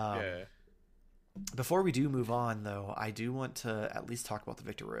 Um, Yeah. Before we do move on, though, I do want to at least talk about the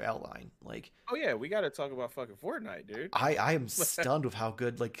Victor Royale line. Like, Oh yeah, we got to talk about fucking Fortnite, dude. I am stunned with how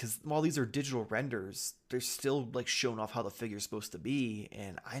good, like, because while these are digital renders, they're still like showing off how the figure's supposed to be,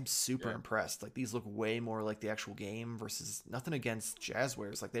 and I'm super Yeah. impressed. Like, these look way more like the actual game versus nothing against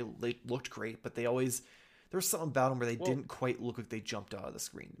Jazzwares. Like, they looked great, but there was something about them where they Well, didn't quite look like they jumped out of the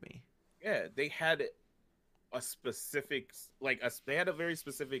screen to me. yeah, they had a specific they had a very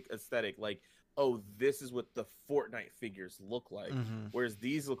specific aesthetic. Like, oh, this is what the Fortnite figures look like. Mm-hmm. Whereas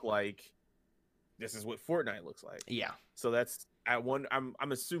these look like this is what Fortnite looks like. Yeah. So that's at one.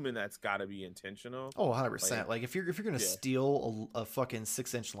 I'm assuming that's got to be intentional. Oh, 100%. Like if you're gonna steal a fucking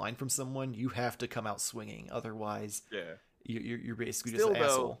 6-inch line from someone, you have to come out swinging. Otherwise, you're basically just an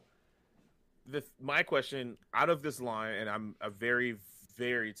asshole. My question out of this line, and I'm a very,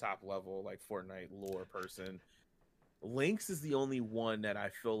 very top level like Fortnite lore person. Lynx is the only one that I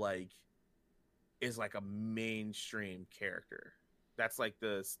feel like is like a mainstream character. That's like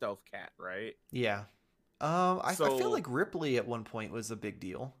the stealth cat, right? Yeah. I feel like Ripley at one point was a big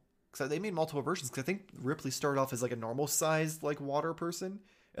deal because they made multiple versions. Because I think Ripley started off as like a normal sized like water person,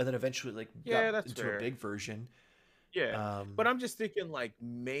 and then eventually like got into a big version. Yeah, but I'm just thinking like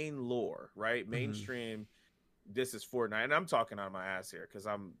main lore, right? Mainstream. This is Fortnite, and I'm talking on my ass here because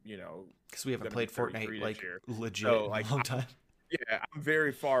I'm, because we haven't played Fortnite like legit in a long time. I'm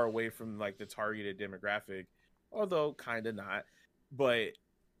very far away from like the targeted demographic, although kind of not. But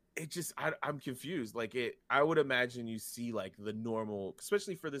it just I'm confused. Like I would imagine you see like the normal,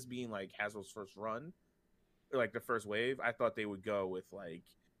 especially for this being like Hasbro's first run, or like the first wave. I thought they would go with like,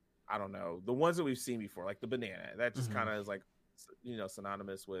 I don't know, the ones that we've seen before, like the banana. That just kind of is like,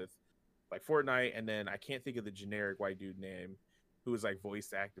 synonymous with like Fortnite. And then I can't think of the generic white dude name who was like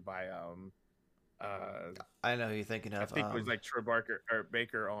voice acted by I know who you're thinking of. I think it was like Troy Barker or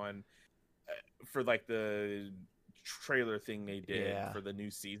Baker on for like the trailer thing they did for the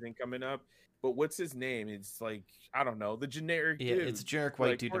new season coming up. But what's his name? It's like, I don't know, the generic dude. It's a generic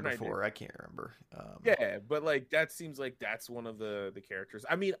white dude number 4. I can't remember. But like that seems like that's one of the characters.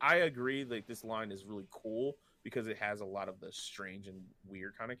 I mean, I agree, like this line is really cool because it has a lot of the strange and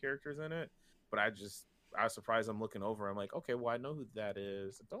weird kind of characters in it. But I was surprised. I'm looking over, I'm like, okay, well, I know who that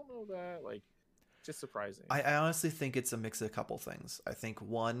is. I don't know that. Like, just surprising. I honestly think it's a mix of a couple things. I think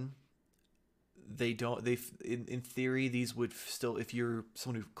one, in theory, these would still, if you're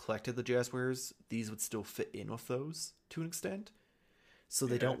someone who collected the Jazzwares, these would still fit in with those to an extent. So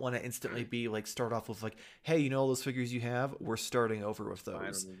they don't want to instantly be like, start off with like, hey, all those figures you have, we're starting over with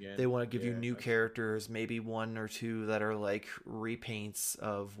those. They want to give you new characters, maybe 1 or 2 that are like repaints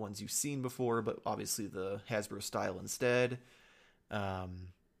of ones you've seen before, but obviously the Hasbro style instead.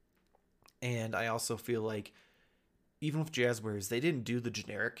 And I also feel like even with Jazzwares, they didn't do the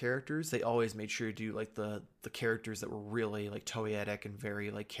generic characters. They always made sure to do like the characters that were really like toyetic and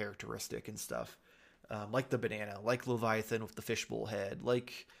very like characteristic and stuff. Like the banana, like Leviathan with the fishbowl head.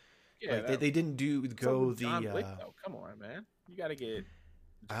 Like they didn't go the John Wick, though. Come on, man. You got to get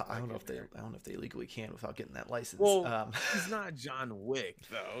I don't know if they legally can without getting that license. Well, he's not John Wick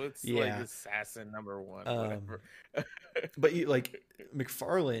though. It's like Assassin number 1, whatever. But like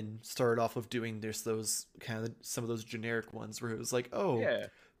McFarlane started off with doing those kind of some of those generic ones where it was like,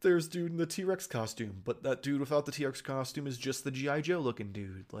 there's dude in the T-Rex costume, but that dude without the T-Rex costume is just the G.I. Joe looking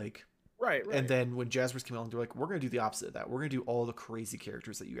dude. Like, right. And then when Jazzwares came along, they're like, we're gonna do the opposite of that. We're gonna do all the crazy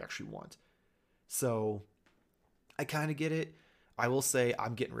characters that you actually want. So I kind of get it. I will say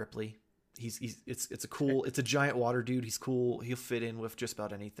I'm getting Ripley. It's a giant water dude. He's cool. He'll fit in with just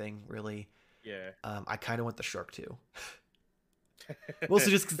about anything, really. Yeah. I kind of want the shark too.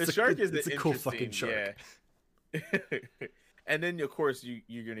 Mostly just because it's a cool fucking shark. Yeah. And then of course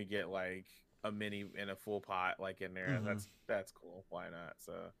you're gonna get like a mini and a full pot like in there. Mm-hmm. That's cool. Why not?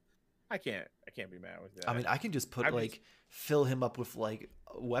 So I can't be mad with that. I mean, I can just fill him up with like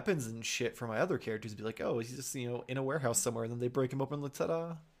weapons and shit for my other characters and be like, oh, he's just in a warehouse somewhere, and then they break him open and like,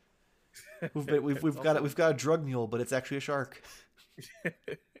 ta-da. We've got a drug mule, but it's actually a shark.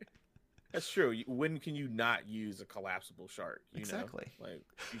 That's true. When can you not use a collapsible shark? Exactly. Like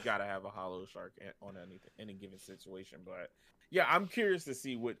you gotta have a hollow shark on any given situation. But yeah, I'm curious to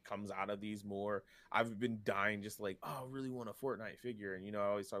see what comes out of these more. I've been dying just like, I really want a Fortnite figure. And, I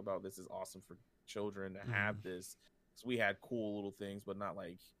always talk about this is awesome for children to have this. So we had cool little things, but not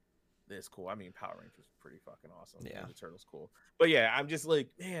like this cool. I mean, Power Rangers was pretty fucking awesome. Yeah. The Turtles cool. But yeah, I'm just like,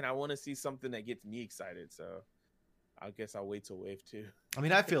 man, I want to see something that gets me excited. So I guess I'll wait till Wave 2. I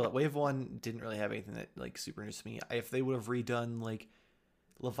mean, I feel it. Wave 1 didn't really have anything that like super interested me. If they would have redone like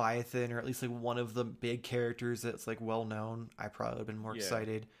Leviathan or at least like one of the big characters that's like well known, I probably would have been more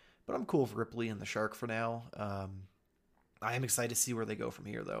excited. But I'm cool with Ripley and the shark for now. I am excited to see where they go from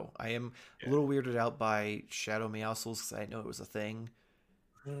here, though. I am a little weirded out by Shadow Meowscles because I know it was a thing.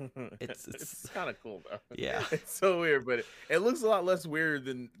 It's kind of cool though. Yeah, it's so weird, but it looks a lot less weird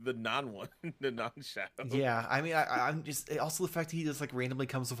than the non-one, the non-Shadow. Yeah, I mean, I'm just also the fact that he just like randomly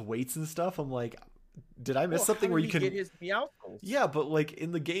comes with weights and stuff. I'm like, did I miss something where you can get his Meowscles? Yeah, but like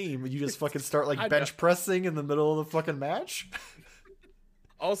in the game, you just fucking start like bench pressing in the middle of the fucking match.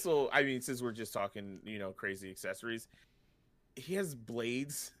 Also, I mean, since we're just talking, crazy accessories, he has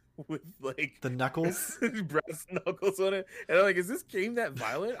blades with like The knuckles. brass knuckles on it, and I'm like, is this game that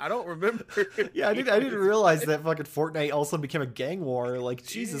violent? I don't remember. Yeah, I didn't realize that fucking Fortnite also became a gang war. Like,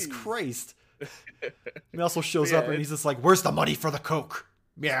 Jesus Jeez. Christ. He also shows Yeah, up and he's just like, "Where's the money for the coke?"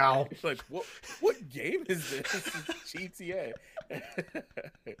 Meow. Like, what game is this? GTA.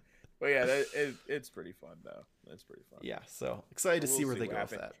 But yeah, it's pretty fun though. That's pretty fun. Yeah, so excited to We'll see where they go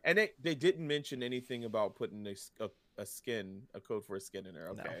happens. with that. And they didn't mention anything about putting a code for a skin in there.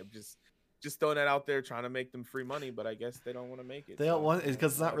 Okay, No. I'm just throwing that out there, trying to make them free money, but I guess they don't want to make it. They don't want it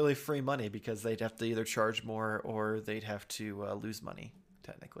because it's not really free money, because they'd have to either charge more or they'd have to lose money,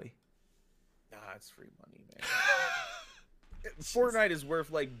 technically. Nah, it's free money, man. Fortnite is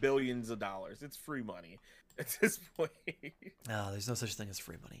worth like billions of dollars. It's free money at this point. No, there's no such thing as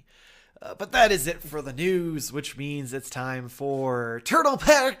free money. But that is it for the news, which means it's time for Turtle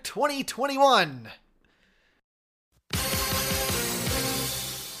Pack 2021.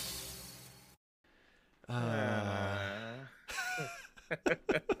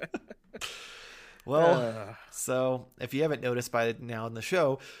 Well, so if you haven't noticed by now in the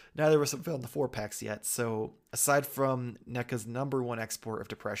show, neither of us have found the 4-packs yet. So aside from NECA's #1 export of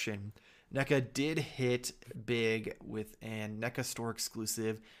Depression, NECA did hit big with an NECA store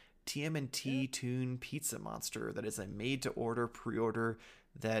exclusive TMNT Toon Pizza Monster that is a made-to-order pre-order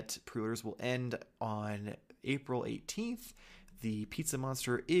that pre-orders will end on April 18th. The Pizza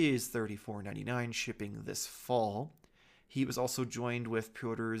Monster is $34.99, shipping this fall. He was also joined with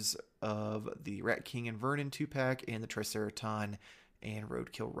pre-orders of the Rat King and Vernon 2-pack and the Triceraton and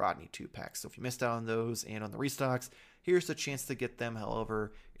Roadkill Rodney 2-pack. So if you missed out on those and on the restocks, here's the chance to get them.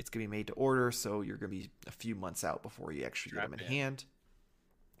 However, it's going to be made to order, so you're going to be a few months out before you actually get them in hand.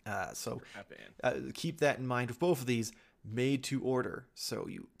 So keep that in mind with both of these, made to order. So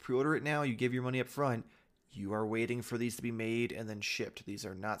you pre-order it now, you give your money up front, you are waiting for these to be made and then shipped. These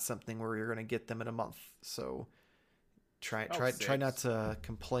are not something where you're going to get them in a month. So try not to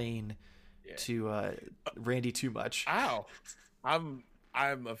complain to Randy too much. Ow. I'm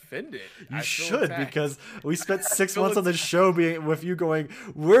offended. You should attacked. Because we spent 6 months on the show with you going,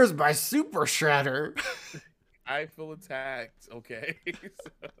 "Where's my Super Shredder?" I feel attacked. Okay.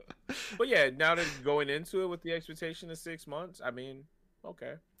 But yeah, now that going into it with the expectation of 6 months, I mean,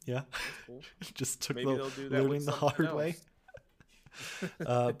 okay. Yeah. That's cool. Just took Maybe they'll do that learning the hard else. way.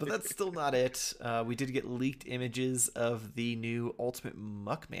 But that's still not it. We did get leaked images of the new Ultimate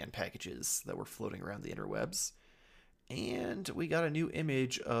Muckman packages that were floating around the interwebs. And we got a new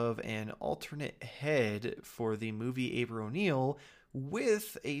image of an alternate head for the movie Abe O'Neil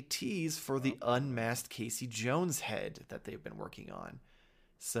with a tease for the unmasked Casey Jones head that they've been working on.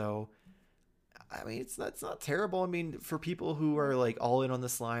 So, I mean, it's not terrible. I mean, for people who are like all in on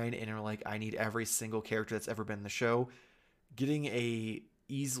this line and are like, I need every single character that's ever been in the show, getting a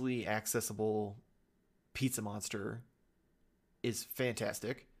easily accessible Pizza Monster is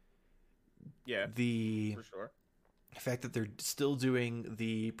fantastic. Yeah, for sure. The fact that they're still doing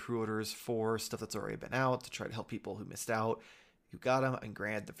the pre-orders for stuff that's already been out to try to help people who missed out, who got them, and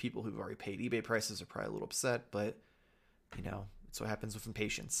granted, the people who've already paid eBay prices are probably a little upset, but you know, it's what happens with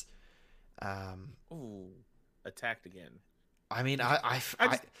impatience. Ooh, attacked again. I mean,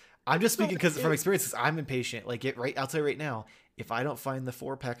 I'm just speaking because from experience, because I'm impatient. Like, I'll tell you right now, if I don't find the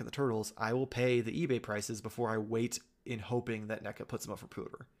 4-pack of the Turtles, I will pay the eBay prices before I wait in hoping that NECA puts them up for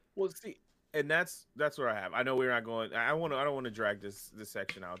pre-order. Well, see, and that's where I have. I know we're not going. I don't want to drag this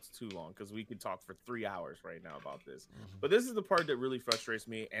section out. It's too long because we could talk for 3 hours right now about this. Mm-hmm. But this is the part that really frustrates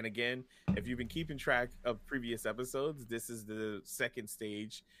me. And again, if you've been keeping track of previous episodes, this is the second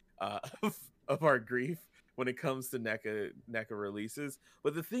stage of our grief when it comes to NECA releases.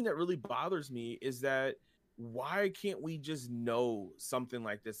 But the thing that really bothers me is that why can't we just know something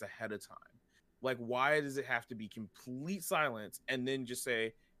like this ahead of time? Like, why does it have to be complete silence and then just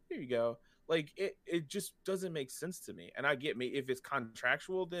say, here you go? Like, it just doesn't make sense to me. And I get me if it's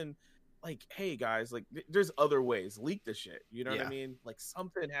contractual, then like, hey guys, like there's other ways. Leak the shit. You know what I mean? Like,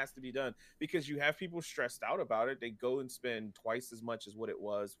 something has to be done because you have people stressed out about it. They go and spend twice as much as what it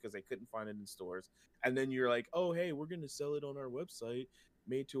was because they couldn't find it in stores. And then you're like, oh, hey, we're going to sell it on our website,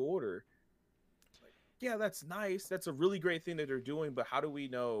 made to order. Like, yeah, that's nice. That's a really great thing that they're doing. But how do we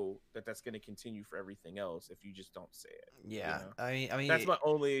know that that's going to continue for everything else if you just don't say it? Yeah. You know? I mean, that's my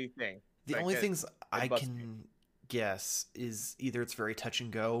only thing. The only things I can guess is either it's very touch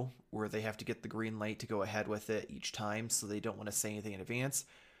and go, where they have to get the green light to go ahead with it each time, so they don't want to say anything in advance.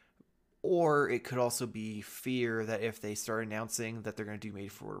 Or it could also be fear that if they start announcing that they're going to do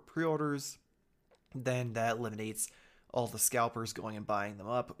made for pre-orders, then that eliminates all the scalpers going and buying them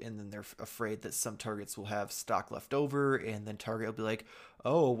up, and then they're afraid that some Targets will have stock left over, and then Target will be like,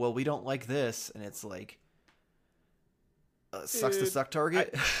 oh, well, we don't like this, and it's like, sucks to suck,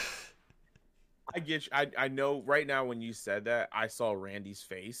 Target. I get you. I know right now when you said that, I saw Randy's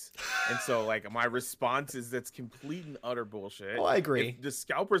face. And so like my response is that's complete and utter bullshit. Oh, I agree. If the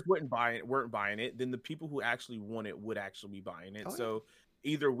scalpers weren't buying it, then the people who actually want it would actually be buying it. Oh, so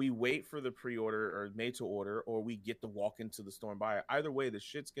either we wait for the pre-order or made to order, or we get to walk into the store and buy it. Either way, the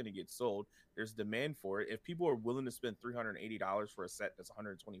shit's gonna get sold. There's demand for it. If people are willing to spend $380 for a set that's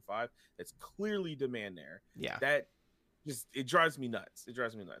 $125, that's clearly demand there. Yeah. That just, it drives me nuts. It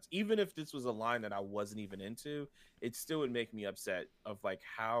drives me nuts. Even if this was a line that I wasn't even into, it still would make me upset of like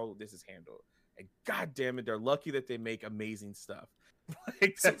how this is handled. And god damn it, they're lucky that they make amazing stuff.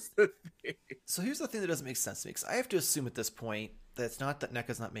 Like that's the thing. So here's the thing that doesn't make sense to me, because I have to assume at this point that it's not that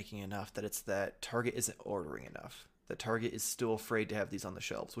NECA's not making enough, that it's that Target isn't ordering enough. That Target is still afraid to have these on the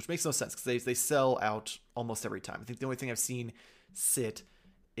shelves, which makes no sense because they sell out almost every time. I think the only thing I've seen sit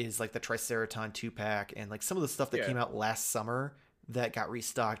is like the Triceraton 2-pack and like some of the stuff that came out last summer that got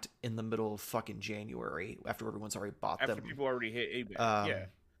restocked in the middle of fucking January after everyone's already bought them. After people already hit eBay.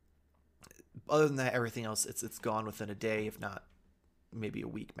 Other than that, everything else it's gone within a day, if not maybe a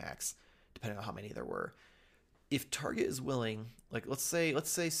week max, depending on how many there were. If Target is willing, like let's say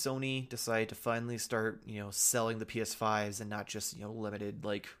Sony decided to finally start, selling the PS5s and not just, limited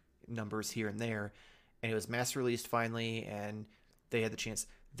like numbers here and there, and it was mass released finally and they had the chance,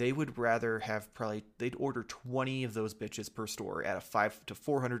 they would rather have they'd order 20 of those bitches per store at a $400 to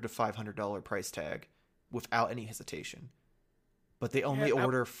 $500 price tag without any hesitation. But they only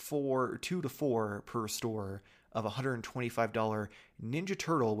order 2 to 4 per store of $125 Ninja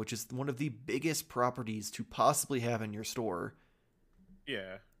Turtle, which is one of the biggest properties to possibly have in your store.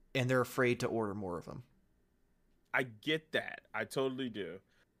 Yeah. And they're afraid to order more of them. I get that. I totally do.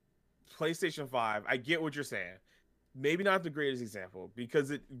 PlayStation 5, I get what you're saying. Maybe not the greatest example because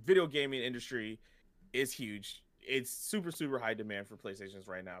the video gaming industry is huge. It's super, super high demand for PlayStations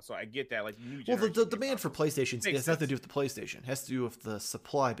right now. So I get that. Like, the demand for PlayStations has nothing to do with the PlayStation. It has to do with the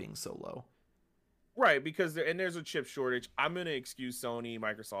supply being so low. Right, because there's a chip shortage. I'm going to excuse Sony,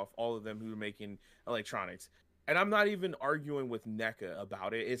 Microsoft, all of them who are making electronics. And I'm not even arguing with NECA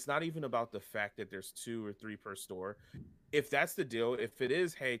about it. It's not even about the fact that there's 2 or 3 per store. If that's the deal, if it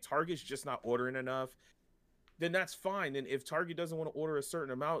is, hey, Target's just not ordering enough, then that's fine. And if Target doesn't want to order a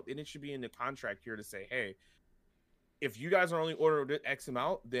certain amount, then it should be in the contract here to say, hey, if you guys are only ordering X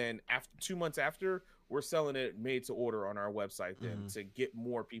amount, then after 2 months after, we're selling it made to order on our website then to get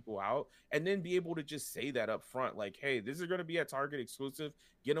more people out, and then be able to just say that up front, like, hey, this is going to be a Target exclusive.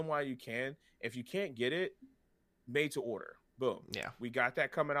 Get them while you can. If you can't get it, made to order. Boom. Yeah. We got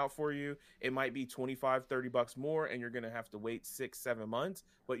that coming out for you. It might be $25-$30 more, and you're going to have to wait 6-7 months,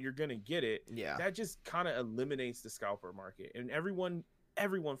 but you're going to get it. Yeah. That just kind of eliminates the scalper market. And everyone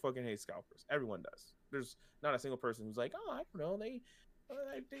fucking hates scalpers. Everyone does. There's not a single person who's like, oh, I don't know. They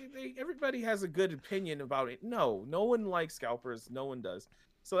everybody has a good opinion about it. No one likes scalpers. No one does.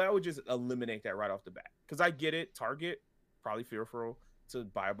 So that would just eliminate that right off the bat. Because I get it. Target, probably fearful to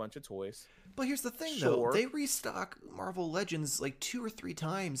buy a bunch of toys. But here's the thing, though. They restock Marvel Legends like 2 or 3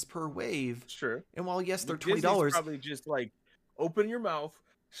 times per wave. Sure. And while, yes, they're $20. Disney's probably just like, open your mouth,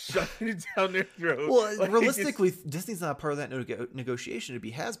 shoving it down their throat. Well, like, realistically, Disney's not part of that negotiation. It'd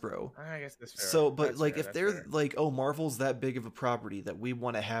be Hasbro. I guess that's fair. So, but that's if they're like, oh, Marvel's that big of a property that we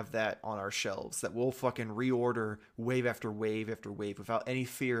want to have that on our shelves, that we'll fucking reorder wave after wave after wave without any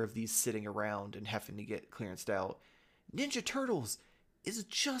fear of these sitting around and having to get clearanced out. Ninja Turtles is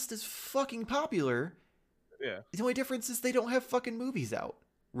just as fucking popular. Yeah. The only difference is they don't have fucking movies out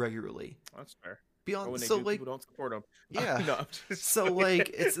regularly. That's fair. Beyond, so like, people don't support them. Yeah. No, so like,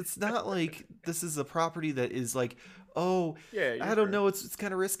 it's not like this is a property that is like, oh, yeah, I don't know, it's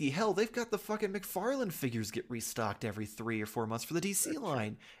kind of risky. Hell, they've got the fucking McFarlane figures get restocked every 3 or 4 months for the DC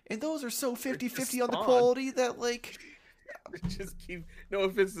line, and those are so 50-50 on the quality that like. Just keep no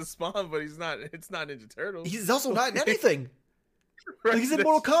offense to Spawn, but it's not Ninja Turtles. He's also not in anything. Right, like he's in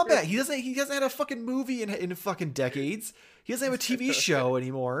Mortal Kombat. He hasn't had a fucking movie in fucking decades. He doesn't have a TV show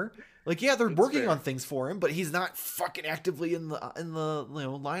anymore. Like, yeah, they're working on things for him, but he's not fucking actively in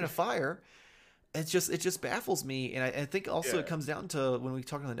the line of fire. It just baffles me, and I think also it comes down to when we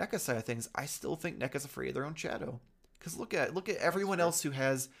talk on the NECA side of things. I still think NECA's afraid of their own shadow, because look at everyone else who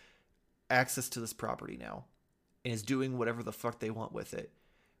has access to this property now and is doing whatever the fuck they want with it.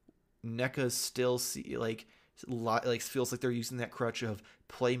 NECA still feels like they're using that crutch of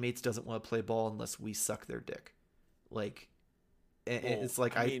Playmates doesn't want to play ball unless we suck their dick. Like, and it's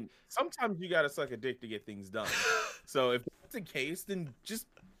like, I mean, sometimes you gotta suck a dick to get things done. So if that's the case, then just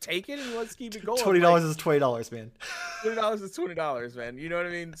take it and let's keep it going. $20 is $20, man. $20 is $20, man. You know what I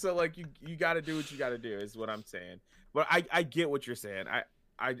mean? So like you got to do what you got to do is what I'm saying. But I get what you're saying.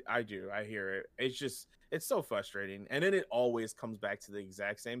 I do. I hear it. It's so frustrating. And then it always comes back to the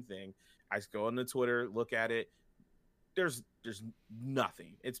exact same thing. I just go on the Twitter, look at it. There's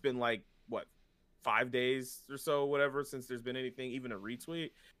nothing. It's been like what, 5 days or so, whatever, since there's been anything, even a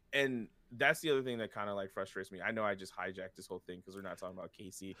retweet. And that's the other thing that kind of like frustrates me. I know I just hijacked this whole thing because we're not talking about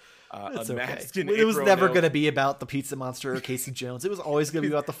Casey. It's okay. It was never going to be about the Pizza Monster or Casey Jones. It was always going to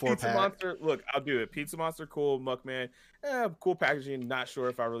be about the 4-pack. Pizza Monster, look, I'll do it. Pizza Monster, cool. Muckman, cool packaging. Not sure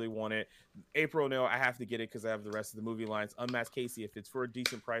if I really want it. April O'Neil, I have to get it because I have the rest of the movie lines. Unmasked Casey, if it's for a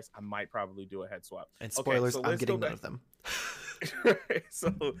decent price, I might probably do a head swap. And spoilers, okay, so I'm getting none of them. Right,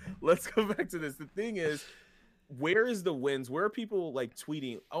 so let's go back to this. The thing is, where is the wins? Where are people like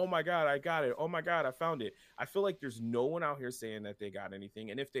tweeting, oh my God, I got it. Oh my God, I found it. I feel like there's no one out here saying that they got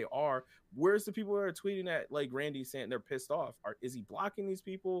anything. And if they are, where's the people that are tweeting at like Randy saying they're pissed off? Is he blocking these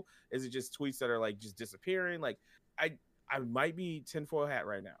people? Is it just tweets that are like just disappearing? Like I might be tinfoil hat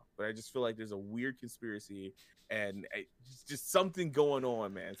right now, but I just feel like there's a weird conspiracy and just something going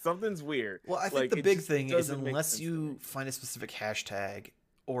on, man. Something's weird. Well, I think like, the big thing is unless you find a specific hashtag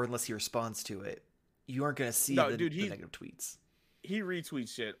or unless he responds to it, you aren't going to see the negative tweets. He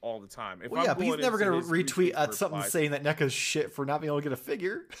retweets shit all the time. But he's never going to retweet at something saying that NECA's shit for not being able to get a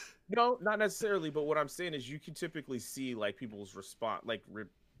figure. No, not necessarily. But what I'm saying is you can typically see like people's response, like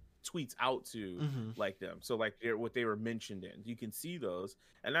tweets out to like them. So like what they were mentioned in, you can see those.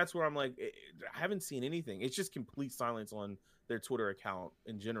 And that's where I'm like, I haven't seen anything. It's just complete silence on their Twitter account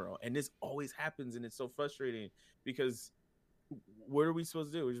in general. And this always happens. And it's so frustrating because what are we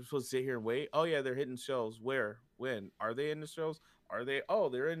supposed to do? We're supposed to sit here and wait. Oh yeah, they're hitting shows. Where? When? Are they in the shows? Are they? Oh,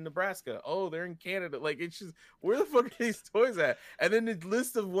 they're in Nebraska. Oh, they're in Canada. Like it's just where the fuck are these toys at? And then the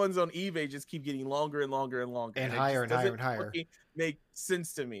list of ones on eBay just keep getting longer and longer and longer, and higher and higher and higher. Make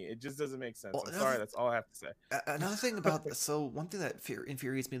sense to me. It just doesn't make sense. Well, I'm sorry. That's all I have to say. Another thing about one thing that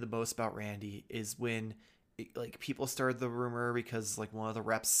infuriates me the most about Randy is when like people started the rumor because like one of the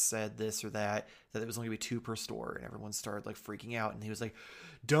reps said this or that it was only gonna be 2 per store, and everyone started like freaking out, and he was like,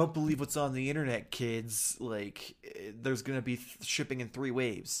 don't believe what's on the internet, kids. Like there's gonna be shipping in 3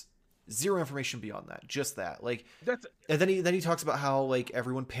 waves. Zero information beyond that, just that. Like and then he talks about how like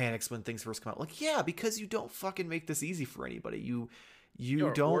everyone panics when things first come out. Like yeah, because you don't fucking make this easy for anybody. You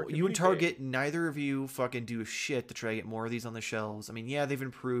and Target, neither of you fucking do shit to try to get more of these on the shelves. I mean, yeah, they've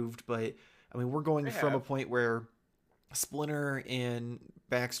improved, but I mean, we're going from a point where Splinter and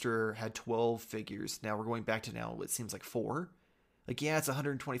Baxter had 12 figures. Now we're going back to it seems like 4. Like, yeah, it's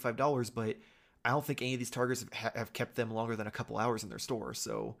 $125, but I don't think any of these Targets have kept them longer than a couple hours in their store.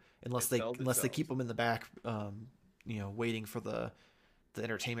 So unless they keep them in the back, waiting for the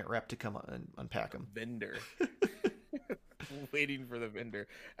entertainment rep to come and unpack them. Vendor. Waiting for the vendor.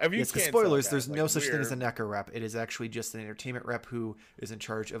 Spoilers, there's no such thing as a NECA rep. It is actually just an entertainment rep who is in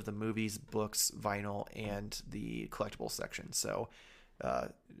charge of the movies, books, vinyl, and the collectible section. So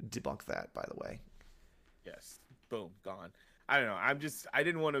debunk that, by the way. Yes. Boom. Gone. I don't know. I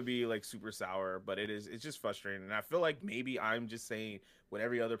didn't want to be like super sour, but it's just frustrating. And I feel like maybe I'm just saying what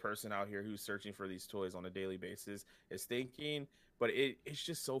every other person out here who's searching for these toys on a daily basis is thinking. But it's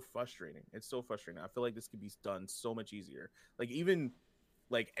just so frustrating. It's so frustrating. I feel like this could be done so much easier. Like even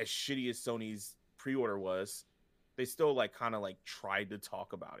like as shitty as Sony's pre-order was, they still like kind of like tried to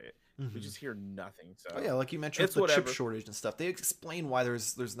talk about it. We just hear nothing. So like you mentioned the chip shortage and stuff. They explain why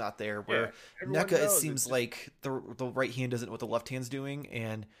there's not there. Where NECA, it seems like the right hand doesn't know what the left hand's doing,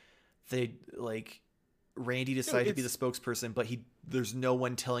 and they like Randy decided to be the spokesperson, but there's no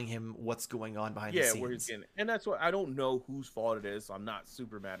one telling him what's going on behind the scenes. Where he's getting, and that's what I don't know whose fault it is. So I'm not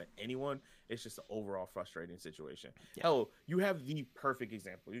super mad at anyone. It's just an overall frustrating situation. Yeah. Hell, you have the perfect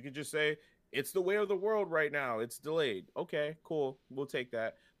example. You could just say it's the way of the world right now. It's delayed. Okay, cool. We'll take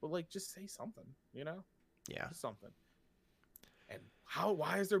that. But like, just say something. Yeah, just something. And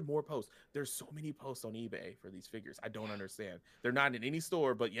why is there more posts? There's so many posts on eBay for these figures. I don't understand. They're not in any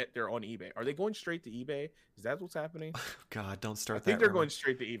store, but yet they're on eBay. Are they going straight to eBay? Is that what's happening? God, don't start that. I think they're going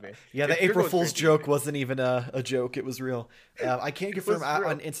straight to eBay. Yeah, the April Fool's joke wasn't even a joke. It was real. I can't confirm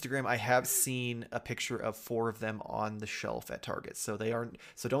on Instagram. I have seen a picture of 4 of them on the shelf at Target. So they aren't.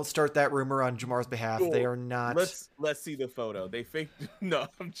 So don't start that rumor on Jamar's behalf. Cool. They are not. Let's see the photo. They faked. No,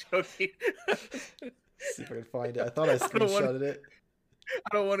 I'm joking. See if I can find it. I thought I screenshotted it.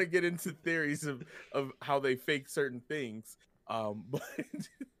 I don't want to get into theories of how they fake certain things. But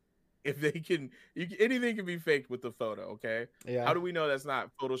if they can, anything can be faked with the photo. Okay, Yeah. how do we know that's not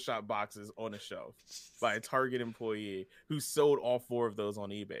Photoshop boxes on a shelf by a Target employee who sold all 4 of those on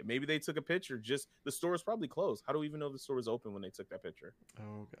eBay? Maybe they took a picture. Just the store is probably closed. How do we even know the store was open when they took that picture?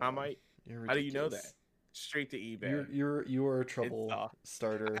 Oh god. How might? How do you know that? Straight to eBay. You are a trouble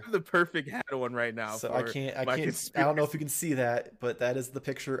starter. I have the perfect hat on right now. So I can't. I don't know if you can see that, but that is the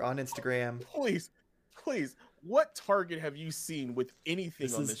picture on Instagram. Please. What Target have you seen with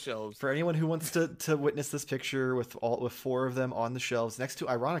anything on the shelves? For anyone who wants to witness this picture with 4 of them on the shelves next to,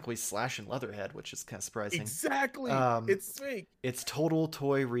 ironically, Slash and Leatherhead, which is kind of surprising. Exactly. It's fake. It's Total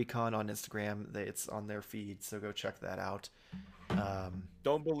Toy Recon on Instagram. It's on their feed, so go check that out.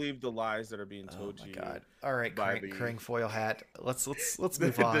 Don't believe the lies that are being told to you. Oh my god! All right, Krang foil hat. Let's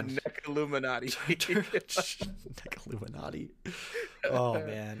move on. The Neck Illuminati. Neck Illuminati. Oh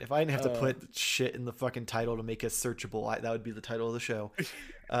man, if I didn't have to put shit in the fucking title to make us searchable, that would be the title of the show.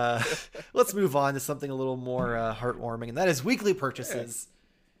 Let's move on to something a little more heartwarming, and that is weekly purchases.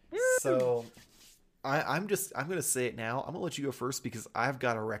 Yeah. So, I'm gonna say it now. I'm gonna let you go first because I've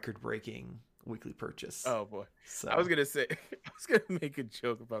got a record-breaking weekly purchase. Oh boy. So I was gonna make a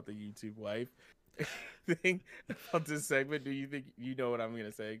joke about the YouTube wife thing about this segment. Do you think you know what I'm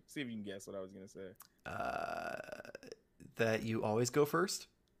gonna say? See if you can guess what I was gonna say. That you always go first?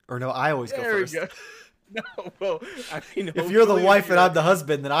 Or no, I always go first. Go. No, well, I mean, if you're the wife and I'm the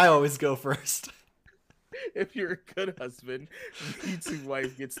husband, then I always go first. If you're a good husband, the YouTube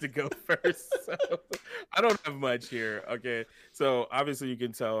wife gets to go first. So I don't have much here. Okay, so obviously you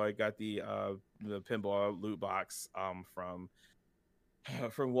can tell I got the pinball loot box from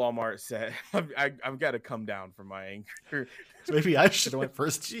Walmart set. I've got to come down from my anger. Maybe I should have went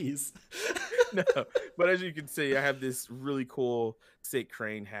first. Jeez. No, but as you can see, I have this really cool Sick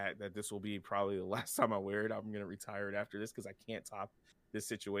Crane hat that this will be probably the last time I wear it. I'm gonna retire it after this because I can't top this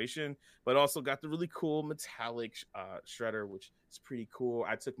situation. But also got the really cool metallic shredder, which is pretty cool.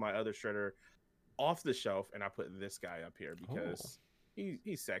 I took my other shredder off the shelf and I put this guy up here because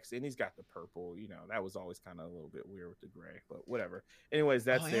he's sexy and he's got the purple. You know, that was always kind of a little bit weird with the gray, but whatever. Anyways,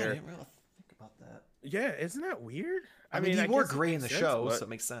 that's there. I didn't really think about that. Yeah, isn't that weird? I mean he wore gray in the show, so it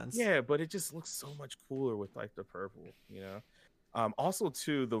makes sense. Yeah, but it just looks so much cooler with like the purple, you know. Also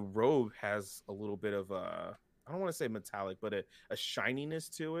too, the Rogue has a little bit of a, I don't want to say metallic, but a shininess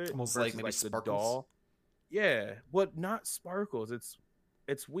to it. Almost like maybe sparkles. The doll. Yeah, but not sparkles.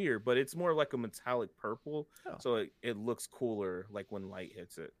 It's weird, but it's more like a metallic purple. Oh. So it looks cooler like when light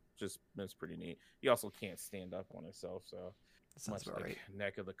hits it. Just that's pretty neat. He also can't stand up on himself, so much like right.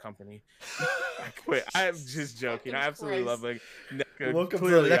 Neck of the company. I quit. I'm just joking. I absolutely love like NECA. Welcome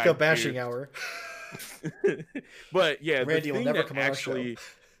to the NECA bashing hour. But yeah, Randy the thing will never that come actually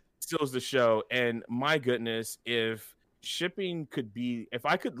steals the show, and my goodness, if shipping could be, if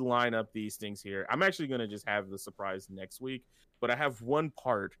I could line up these things here, I'm actually going to just have the surprise next week. But I have one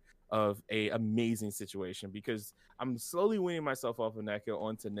part of a amazing situation because I'm slowly weaning myself off of NECA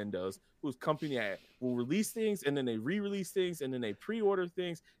onto Nindo's, whose company will release things and then they re-release things and then they pre-order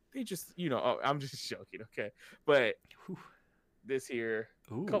things. They just, you know, I'm just joking, okay? But this here,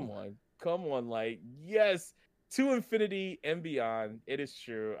 come on, like, yes, to infinity and beyond. It is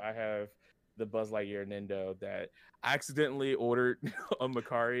true. I have the Buzz Lightyear Nindo that I accidentally ordered on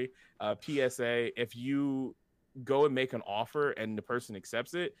Mercari. PSA, if you go and make an offer and the person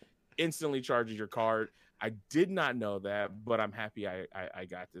accepts it, instantly charges your card. I did not know that, but I'm happy I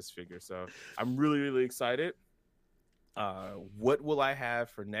got this figure. So I'm really, really excited. What will I have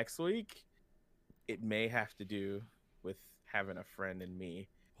for next week? It may have to do with having a friend and me.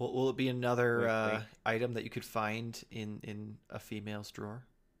 Will it be another item that you could find in a female's drawer?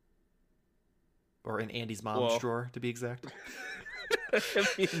 Or in Andy's mom's drawer, to be exact? I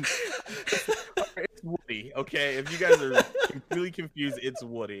mean, it's Woody, okay? If you guys are really confused, it's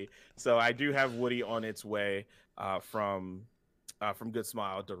Woody. So I do have Woody on its way from Good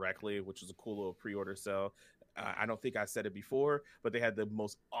Smile directly, which is a cool little pre-order sale. I don't think I said it before, but they had the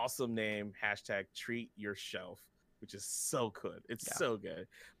most awesome name, #TreatYourShelf, which is so good. It's so good.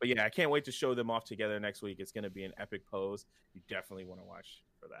 But yeah, I can't wait to show them off together next week. It's going to be an epic pose. You definitely want to watch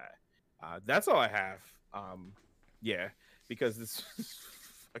for that. That's all I have. Yeah, because this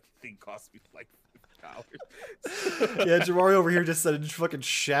fucking thing cost me like $50. Yeah, Jamari over here just said fucking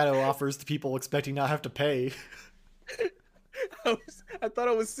shadow offers to people expecting not have to pay. I thought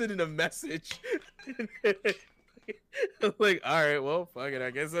I was sending a message. I'm like, all right, well, fuck it.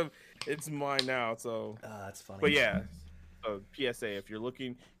 I guess it's mine now. So that's funny. But yeah, PSA, if you're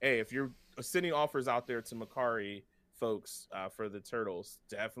looking, if you're sending offers out there to Mercari folks for the turtles,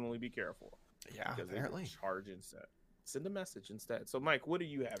 definitely be careful. Yeah, because apparently they charge and set. send a message instead. So, Mike, what do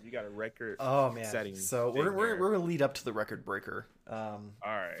you have? You got a record Oh man. setting. So we're gonna lead up to the record breaker. All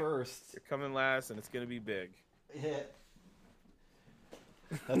right. First, You're coming last, and it's gonna be big. Yeah.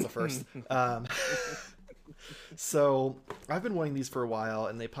 That's a first. So I've been wanting these for a while,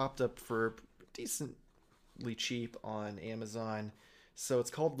 and they popped up for decently cheap on Amazon. So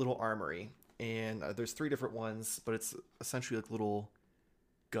it's called Little Armory, and there's 3 different ones, but it's essentially like little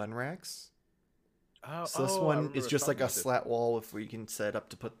gun racks. So this one is just like a slat wall with where you can set up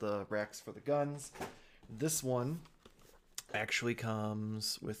to put the racks for the guns. This one actually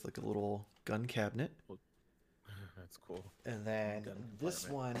comes with like a little gun cabinet. That's cool. And then this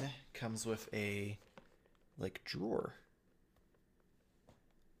one comes with a like drawer.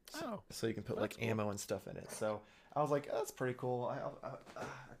 So you can put like ammo and stuff in it. So I was like, oh, that's pretty cool. I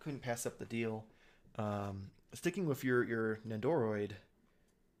couldn't pass up the deal. Sticking with your Nendoroid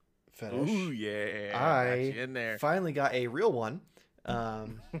fetish. Ooh, yeah. I finally got a real one.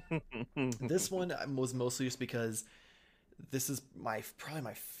 This one was mostly just because this is probably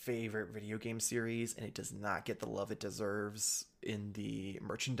my favorite video game series, and it does not get the love it deserves in the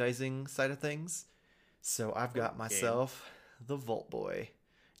merchandising side of things. So I've got myself the Vault Boy.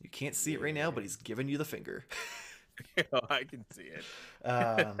 You can't see it right now, but he's giving you the finger. I can see it.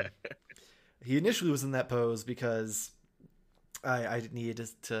 He initially was in that pose because I needed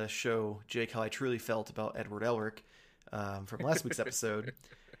to show Jake how I truly felt about Edward Elric from last week's episode.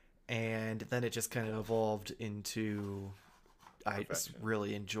 And then it just kind of evolved into... I just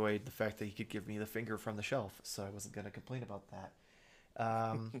really enjoyed the fact that he could give me the finger from the shelf, so I wasn't going to complain about that.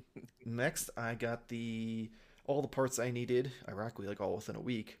 Next, I got all the parts I needed, ironically, like all within a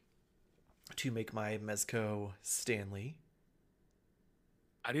week, to make my Mezco Stanley.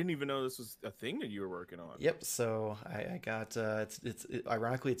 I didn't even know this was a thing that you were working on. Yep, so I got,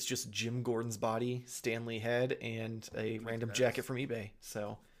 ironically, it's just Jim Gordon's body, Stanley head, and a random jacket from eBay,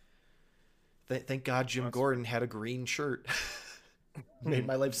 so thank God Jim Gordon had a green shirt. Made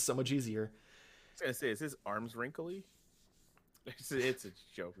my life so much easier. I was gonna say, is his arms wrinkly? It's a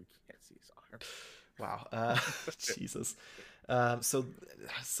joke. We can't see his arms. Wow. Jesus. So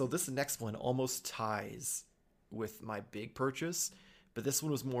this next one almost ties with my big purchase, but this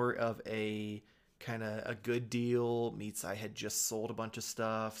one was more of a kind of a good deal meets I had just sold a bunch of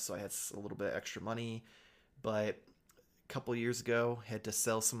stuff, so I had a little bit of extra money. But a couple of years ago, had to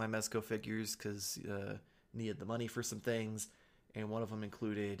sell some of my Mezco figures because needed the money for some things. And one of them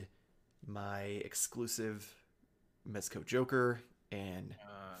included my exclusive Mezco Joker, and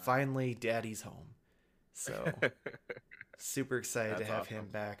finally Daddy's home. So super excited to have him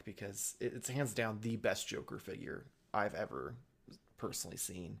back because it's hands down the best Joker figure I've ever personally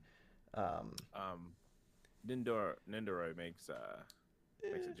seen. Nendoroid makes a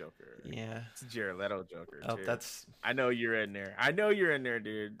Joker. Yeah, it's a Jared Leto Joker. Oh, too. that's. I know you're in there,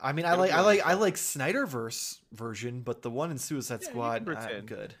 dude. I mean, I like Snyderverse version, but the one in Suicide Squad, I'm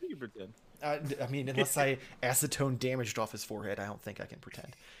good. You can pretend. I mean, unless I acetone damaged off his forehead, I don't think I can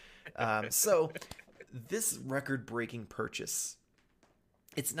pretend. So this record-breaking purchase,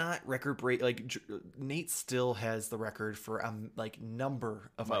 it's not record-break. Like Nate still has the record for like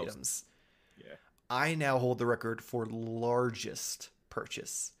number of items. Yeah. I now hold the record for largest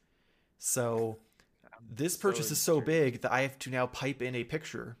purchase. So this purchase is so big that I have to now pipe in a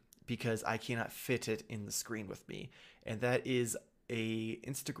picture because I cannot fit it in the screen with me. And that is a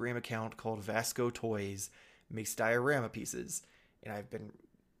Instagram account called Vasco Toys, makes diorama pieces. And I've been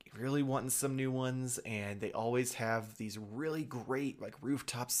really wanting some new ones, and they always have these really great like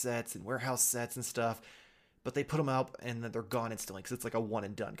rooftop sets and warehouse sets and stuff, but they put them out and then they're gone instantly because it's like a one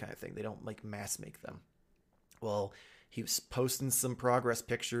and done kind of thing. They don't like mass make them. Well, he was posting some progress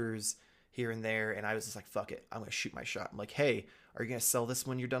pictures here and there, and I was just like, fuck it, I'm going to shoot my shot. I'm like, hey, are you going to sell this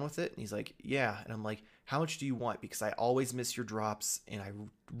when you're done with it? And he's like, yeah. And I'm like, how much do you want? Because I always miss your drops, and I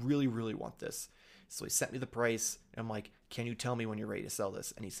really, really want this. So he sent me the price, and I'm like, can you tell me when you're ready to sell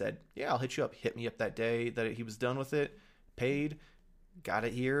this? And he said, yeah, I'll hit you up. Hit me up that day that he was done with it, paid, got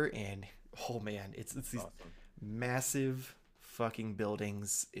it here, and oh man, it's these awesome, massive fucking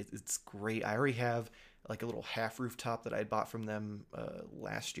buildings. It's great. I already have like a little half rooftop that I bought from them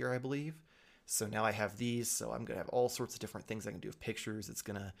last year, I believe. So now I have these, so I'm gonna have all sorts of different things I can do with pictures. It's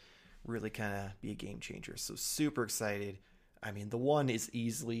gonna really kind of be a game changer. So super excited. I mean, the one is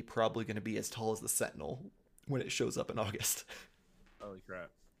easily probably going to be as tall as the Sentinel when it shows up in August. Holy crap.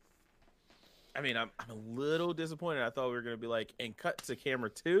 I mean, I'm a little disappointed. I thought we were going to be like, and cut to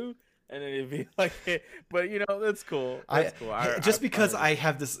camera 2, and then it'd be like, but you know, that's cool. That's cool. Because I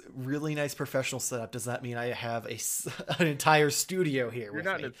have this really nice professional setup does not mean I have an entire studio here. You're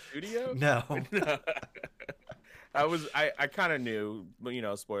not in a studio? No. I kind of knew, but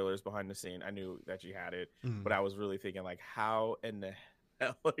spoilers behind the scene. I knew that you had it, but Mm. I was really thinking like, how in the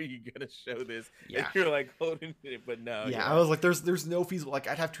hell are you gonna show this? And Yeah. you're like holding it, but no, Yeah, I yeah, was like, there's no feasible, like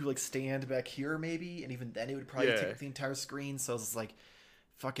I'd have to like stand back here maybe, and even then it would probably take yeah. up the entire screen. So I was just like,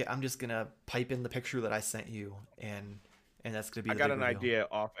 fuck it, I'm just gonna pipe in the picture that I sent you, and that's gonna be I the got big an reveal. idea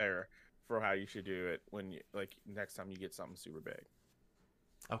off air for how you should do it when you like next time you get something super big.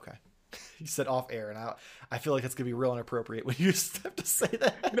 Okay. You said off air, and I feel like that's gonna be real inappropriate when you just have to say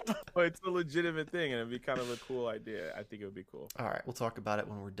that. No, it's a legitimate thing, and it'd be kind of a cool idea. I think it would be cool. All right, we'll talk about it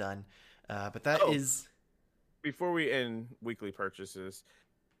when we're done. But that Oh, is. before we end weekly purchases,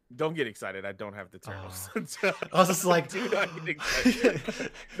 don't get excited. I don't have the turtles. I was just like, Do not get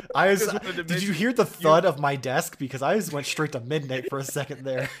excited. I was. Just wanted to Did you mention hear the thud of my desk? Because I just went straight to midnight for a second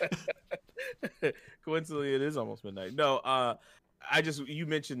there. Coincidentally, it is almost midnight. No, you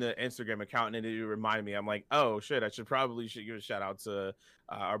mentioned the Instagram account and it reminded me. I'm like, oh shit, I should give a shout out to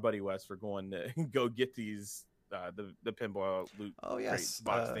our buddy Wes for going to go get these the pinball loot Oh crate yes,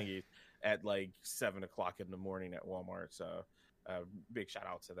 box thingy at like 7 o'clock in the morning at Walmart. So big shout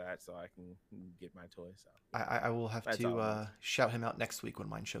out to that, so I can get my toys. So I will have That's all it to shout him out next week when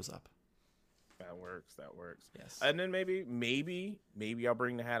mine shows up. that works. That works. Yes. And then maybe I'll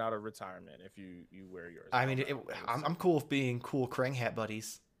bring the hat out of retirement if you wear yours. I mean, I'm cool with being cool Krang hat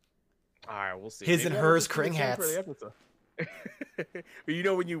buddies. All right, we'll see. His Maybe and I'll hers just do the Krang same for hats. the episode.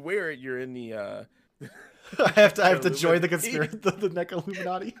 But when you wear it, you're in the. I have to join the Illuminati. conspiracy, the NECA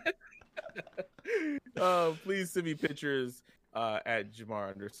Illuminati. Please send me pictures at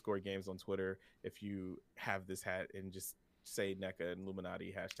Jamar_games on Twitter if you have this hat and just say NECA and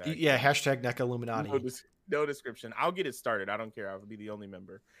Illuminati hashtag. Yeah, hashtag NECA Illuminati. No description. I'll get it started. I don't care. I'll be the only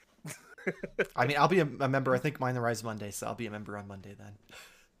member. I mean, I'll be a member. I think mine arrives Monday, so I'll be a member on Monday then.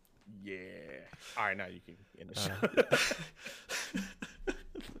 Yeah. All right, now you can end the show.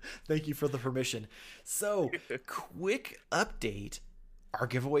 Thank you for the permission. So, quick update. Our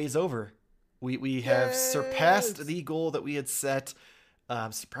giveaway is over. We have surpassed the goal that we had set,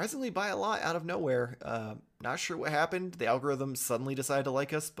 surprisingly by a lot out of nowhere. Not sure what happened. The algorithm suddenly decided to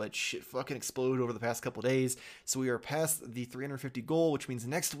like us, but shit fucking exploded over the past couple days. So we are past the 350 goal, which means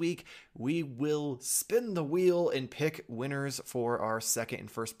next week we will spin the wheel and pick winners for our second and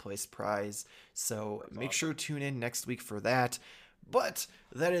first place prize. So make sure to tune in next week for that. But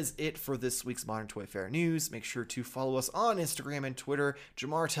that is it for this week's Modern Toy Fair news. Make sure to follow us on Instagram and Twitter.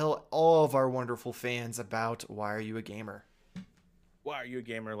 Jamar, tell all of our wonderful fans about Why Are You a Gamer? Why Are You a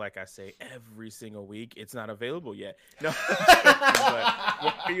Gamer? Like I say every single week, it's not available yet. No, but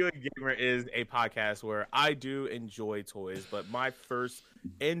Why Are You a Gamer is a podcast where I do enjoy toys, but my first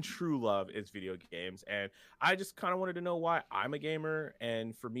and true love is video games. And I just kind of wanted to know why I'm a gamer.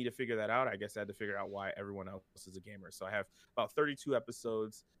 And for me to figure that out, I guess I had to figure out why everyone else is a gamer. So I have about 32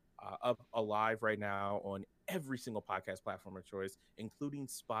 episodes up alive right now on every single podcast platform of choice, including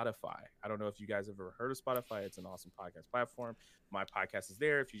Spotify. I don't know if you guys have ever heard of Spotify. It's an awesome podcast platform. My podcast is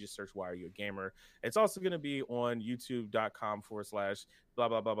there if you just search Why Are You a Gamer. It's also going to be on youtube.com/blah,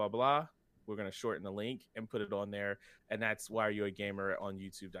 blah, blah, blah, blah. We're going to shorten the link and put it on there. And that's Why Are You a Gamer on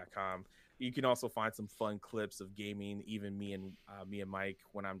youtube.com. You can also find some fun clips of gaming, even me and Mike,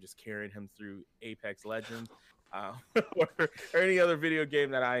 when I'm just carrying him through Apex Legends. Or any other video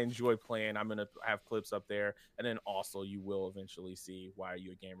game that I enjoy playing. I'm going to have clips up there. And then also you will eventually see Why Are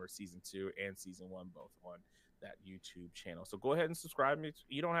You a Gamer Season 2 and Season 1 both on that YouTube channel. So go ahead and subscribe.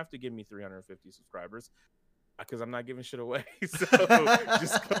 You don't have to give me 350 subscribers because I'm not giving shit away. So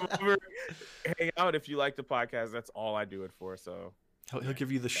just come over, hang out if you like the podcast. That's all I do it for. So He'll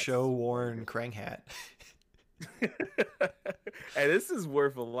give you the show-worn Krang hat. Hey, this is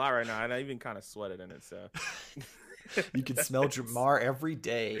worth a lot right now, and I even kind of sweated in it. So you can smell Jamar every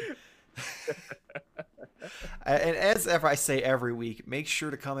day. And as ever, I say every week, make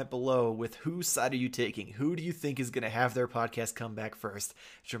sure to comment below with whose side are you taking? Who do you think is going to have their podcast come back first?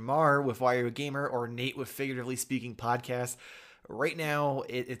 Jamar with Why Are You a Gamer or Nate with Figuratively Speaking Podcast? Right now,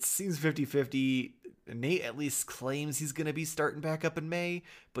 it seems 50-50. Nate at least claims he's going to be starting back up in May,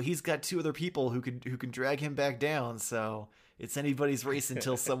 but he's got two other people who can drag him back down. So it's anybody's race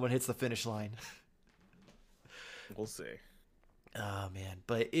until someone hits the finish line. We'll see. Oh, man.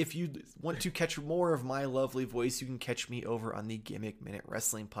 But if you want to catch more of my lovely voice, you can catch me over on the Gimmick Minute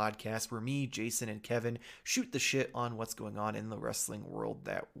Wrestling Podcast, where me, Jason, and Kevin shoot the shit on what's going on in the wrestling world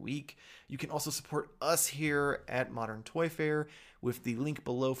that week. You can also support us here at Modern Toy Fair with the link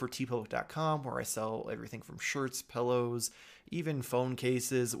below for tpublic.com, where I sell everything from shirts, pillows, even phone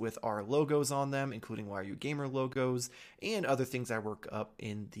cases with our logos on them, including Why Are You Gamer logos, and other things I work up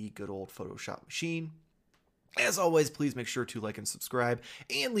in the good old Photoshop machine. As always, please make sure to like and subscribe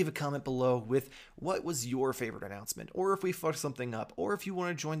and leave a comment below with what was your favorite announcement, or if we fucked something up, or if you want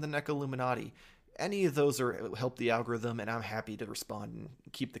to join the NECA Illuminati. Any of those help the algorithm, and I'm happy to respond and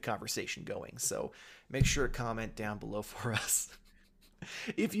keep the conversation going. So make sure to comment down below for us.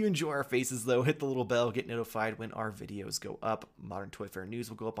 If you enjoy our faces, though, hit the little bell, get notified when our videos go up. Modern Toy Fair News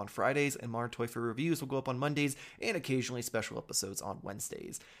will go up on Fridays, and Modern Toy Fair Reviews will go up on Mondays, and occasionally special episodes on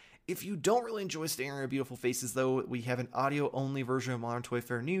Wednesdays. If you don't really enjoy staring at our beautiful faces, though, we have an audio-only version of Modern Toy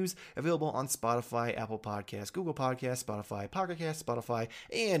Fair News available on Spotify, Apple Podcasts, Google Podcasts, Spotify, Pocket Casts, Spotify,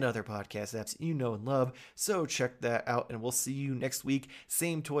 and other podcast apps you know and love. So check that out, and we'll see you next week.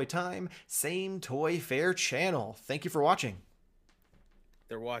 Same toy time, same Toy Fair channel. Thank you for watching.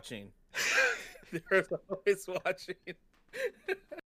 They're watching. They're always watching.